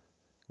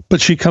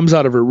 But she comes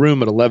out of her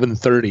room at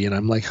 11:30 and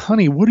I'm like,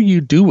 honey, what are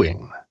you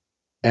doing?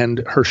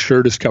 And her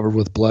shirt is covered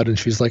with blood. And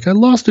she's like, I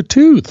lost a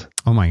tooth.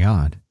 Oh my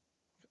God.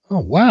 Oh,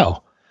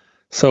 wow.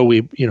 So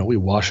we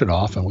wash it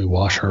off and we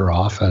wash her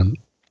off. And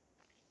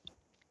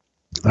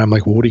I'm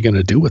like, well, what are you going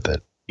to do with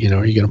it?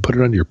 Are you going to put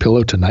it under your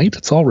pillow tonight?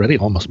 It's already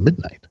almost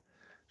midnight.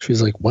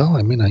 She's like, well,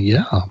 I mean,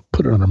 yeah, I'll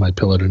put it under my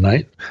pillow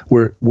tonight.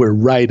 We're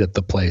right at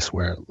the place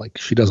where, like,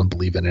 she doesn't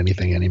believe in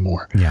anything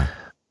anymore. Yeah.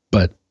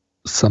 But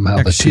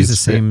somehow she's the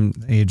same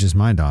age as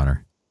my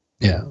daughter.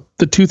 Yeah.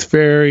 The tooth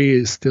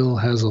fairy still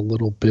has a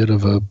little bit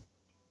of I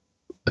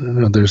don't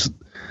know,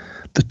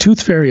 the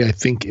tooth fairy, I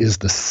think, is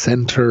the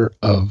center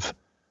of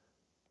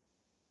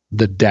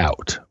the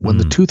doubt. When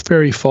the tooth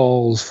fairy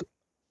falls,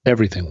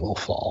 everything will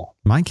fall.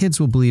 My kids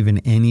will believe in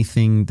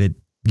anything that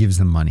gives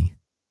them money.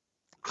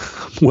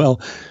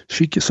 Well,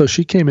 she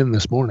came in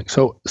this morning.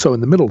 So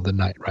in the middle of the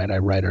night, right, I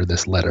write her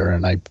this letter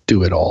and I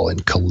do it all in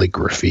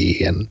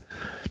calligraphy and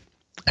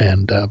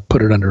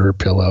put it under her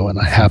pillow. And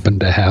I happen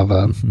to have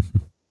a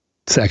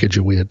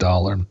Sacagawea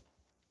dollar,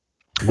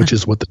 which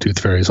is what the tooth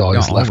fairy's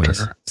always left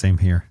her. Same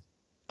here.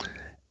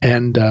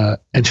 And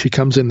she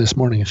comes in this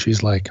morning and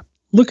she's like,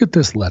 look at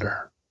this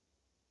letter.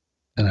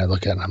 And I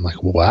look at it and I'm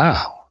like,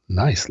 wow,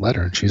 nice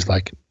letter. And she's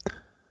like,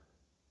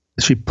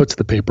 she puts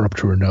the paper up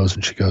to her nose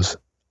and she goes,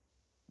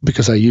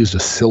 because I used a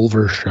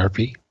silver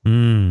Sharpie.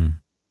 Mm.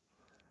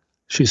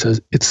 She says,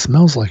 it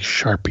smells like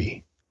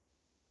Sharpie.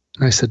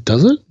 And I said,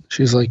 does it?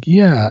 She's like,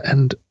 yeah.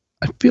 And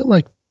I feel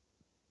like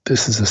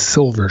this is a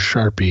silver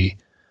Sharpie,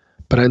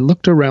 but I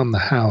looked around the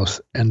house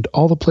and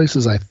all the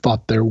places I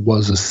thought there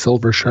was a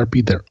silver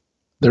Sharpie,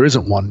 there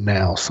isn't one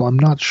now. So I'm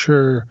not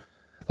sure.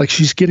 Like,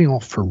 she's getting all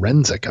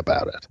forensic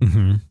about it.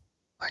 Mm-hmm.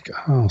 Like,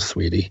 oh,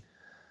 sweetie.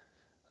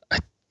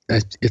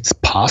 It's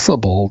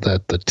possible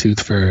that the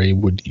tooth fairy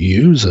would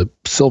use a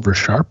silver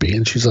Sharpie.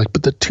 And she's like,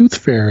 but the tooth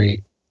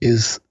fairy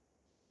is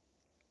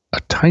a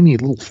tiny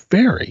little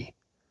fairy.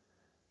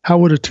 how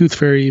would a tooth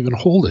fairy even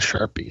hold a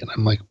Sharpie? And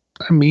I'm like,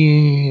 I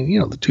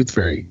mean, the tooth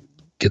fairy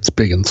gets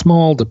big and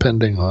small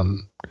depending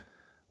on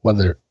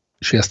whether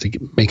she has to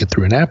make it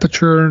through an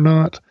aperture or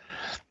not.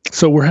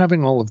 So we're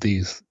having all of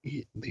these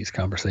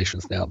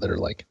conversations now that are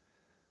like,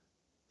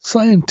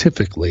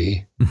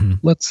 scientifically,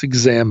 let's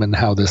examine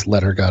how this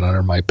letter got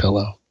under my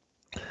pillow.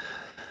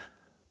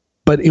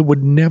 But it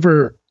would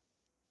never,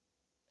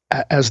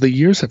 as the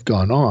years have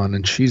gone on,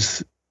 and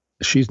she's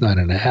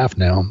 9.5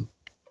 now,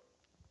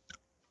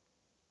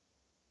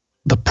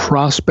 the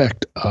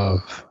prospect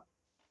of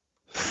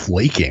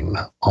flaking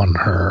on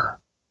her,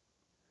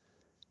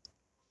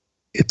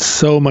 it's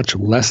so much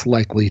less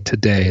likely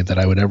today that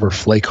I would ever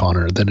flake on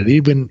her than it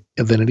even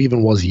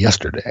was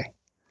yesterday.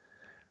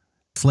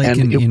 Flake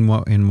in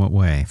what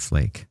way?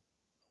 Flake?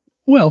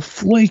 Well,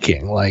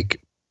 flaking, like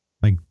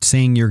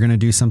saying you're going to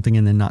do something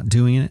and then not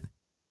doing it.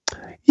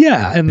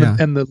 Yeah, and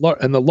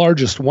the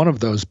largest one of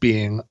those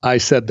being, I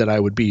said that I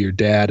would be your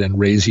dad and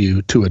raise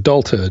you to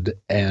adulthood,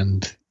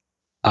 and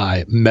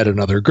I met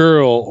another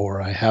girl,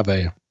 or I have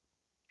a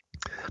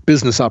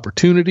business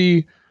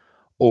opportunity,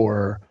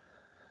 or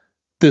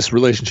this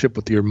relationship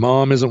with your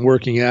mom isn't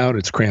working out,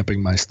 it's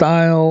cramping my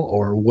style,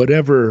 or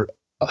whatever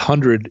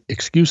 100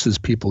 excuses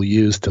people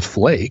use to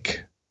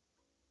flake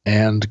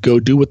and go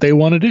do what they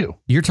want to do.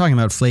 You're talking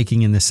about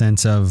flaking in the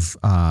sense of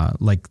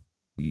like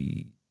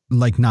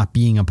not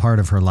being a part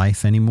of her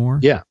life anymore.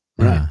 Yeah.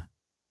 Right.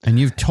 And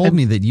you've told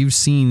me that you've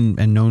seen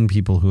and known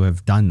people who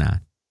have done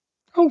that.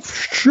 Oh,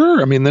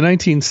 sure. I mean, the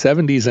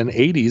 1970s and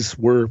 80s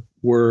were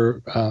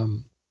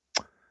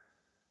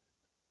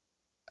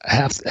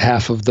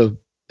half of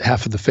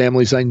the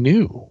families I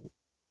knew.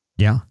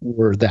 Yeah.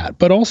 Were that,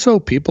 but also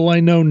people I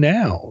know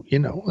now,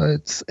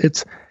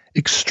 it's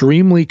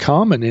extremely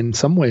common. In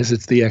some ways,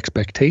 it's the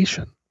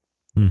expectation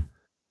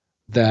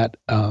that,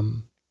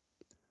 and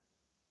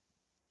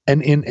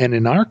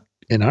in our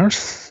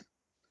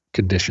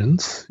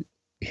conditions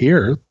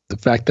here, the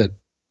fact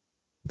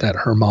that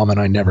her mom and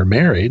I never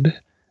married,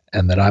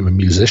 and that I'm a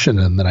musician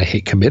and that I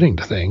hate committing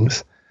to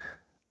things,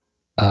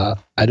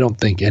 I don't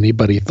think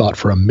anybody thought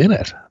for a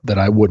minute that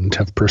I wouldn't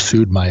have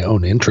pursued my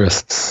own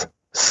interests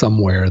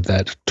somewhere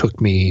that took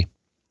me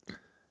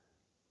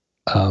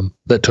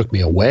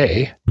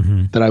away,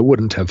 that I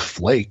wouldn't have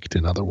flaked,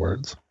 in other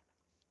words.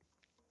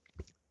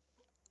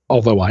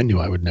 Although I knew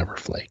I would never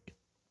flake.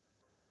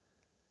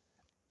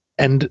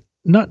 And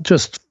not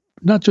just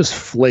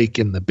flake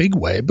in the big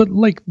way, but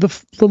like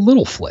the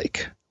little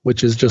flake,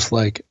 which is just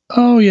like,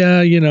 oh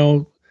yeah,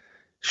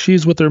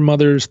 she's with her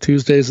mother's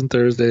Tuesdays and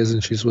Thursdays,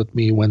 and she's with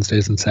me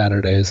Wednesdays and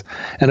Saturdays.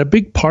 And a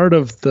big part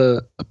of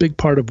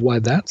why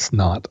that's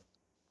not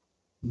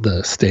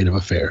the state of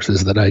affairs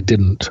is that I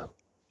didn't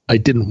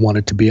want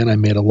it to be, and I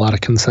made a lot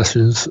of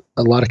concessions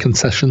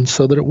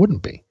so that it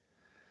wouldn't be.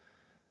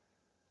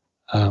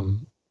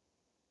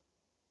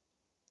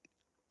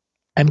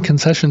 And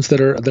concessions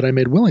that I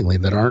made willingly,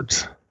 that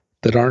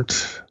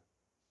aren't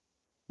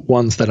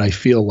ones that I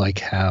feel like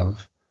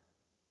have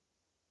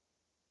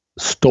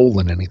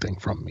stolen anything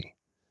from me,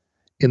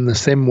 in the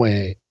same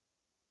way,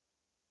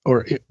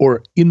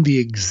 or in the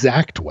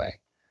exact way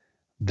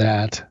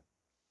that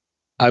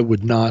I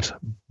would not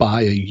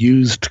buy a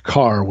used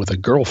car with a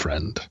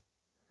girlfriend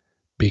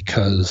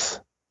because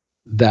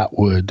that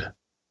would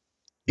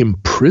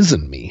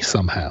imprison me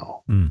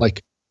somehow,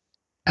 like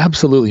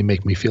absolutely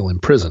make me feel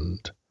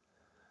imprisoned.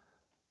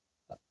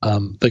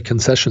 The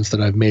concessions that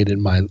I've made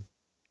in my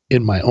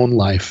own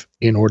life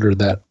in order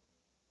that,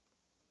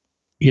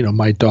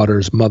 my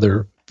daughter's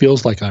mother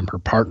feels like I'm her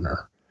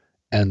partner,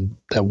 and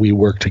that we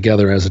work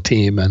together as a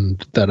team, and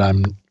that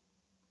I'm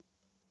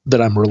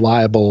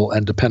reliable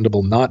and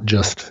dependable, not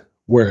just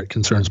where it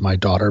concerns my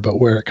daughter, but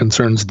where it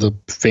concerns the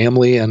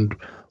family and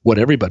what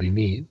everybody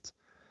needs.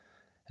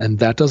 And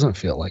that doesn't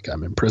feel like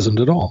I'm imprisoned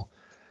at all.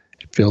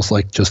 It feels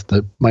like just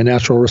my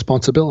natural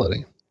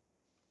responsibility.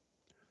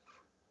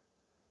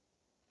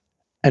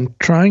 And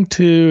trying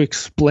to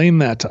explain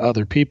that to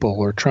other people,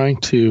 or trying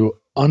to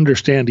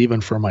understand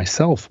even for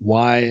myself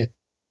why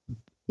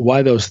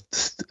those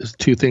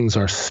two things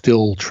are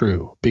still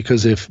true.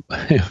 Because if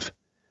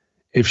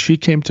she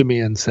came to me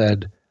and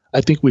said,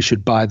 I think we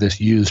should buy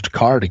this used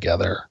car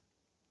together,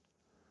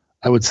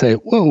 I would say,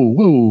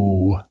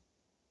 whoa,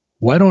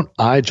 why don't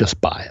I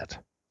just buy it?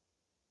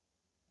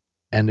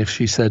 And if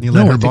she said, you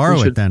let her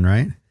borrow it then,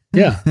 right?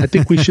 Yeah, I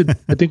think we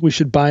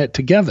should buy it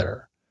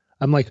together.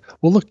 I'm like,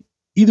 well, look,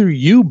 either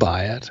you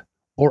buy it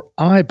or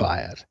I buy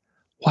it.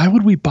 Why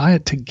would we buy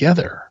it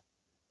together?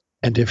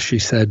 And if she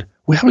said,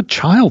 we have a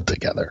child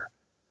together,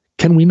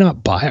 can we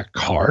not buy a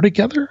car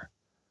together?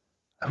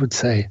 I would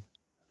say,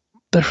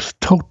 there's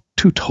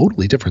two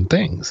totally different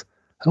things.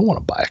 I don't want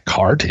to buy a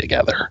car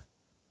together.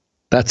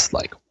 That's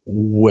like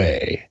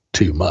way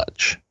too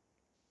much.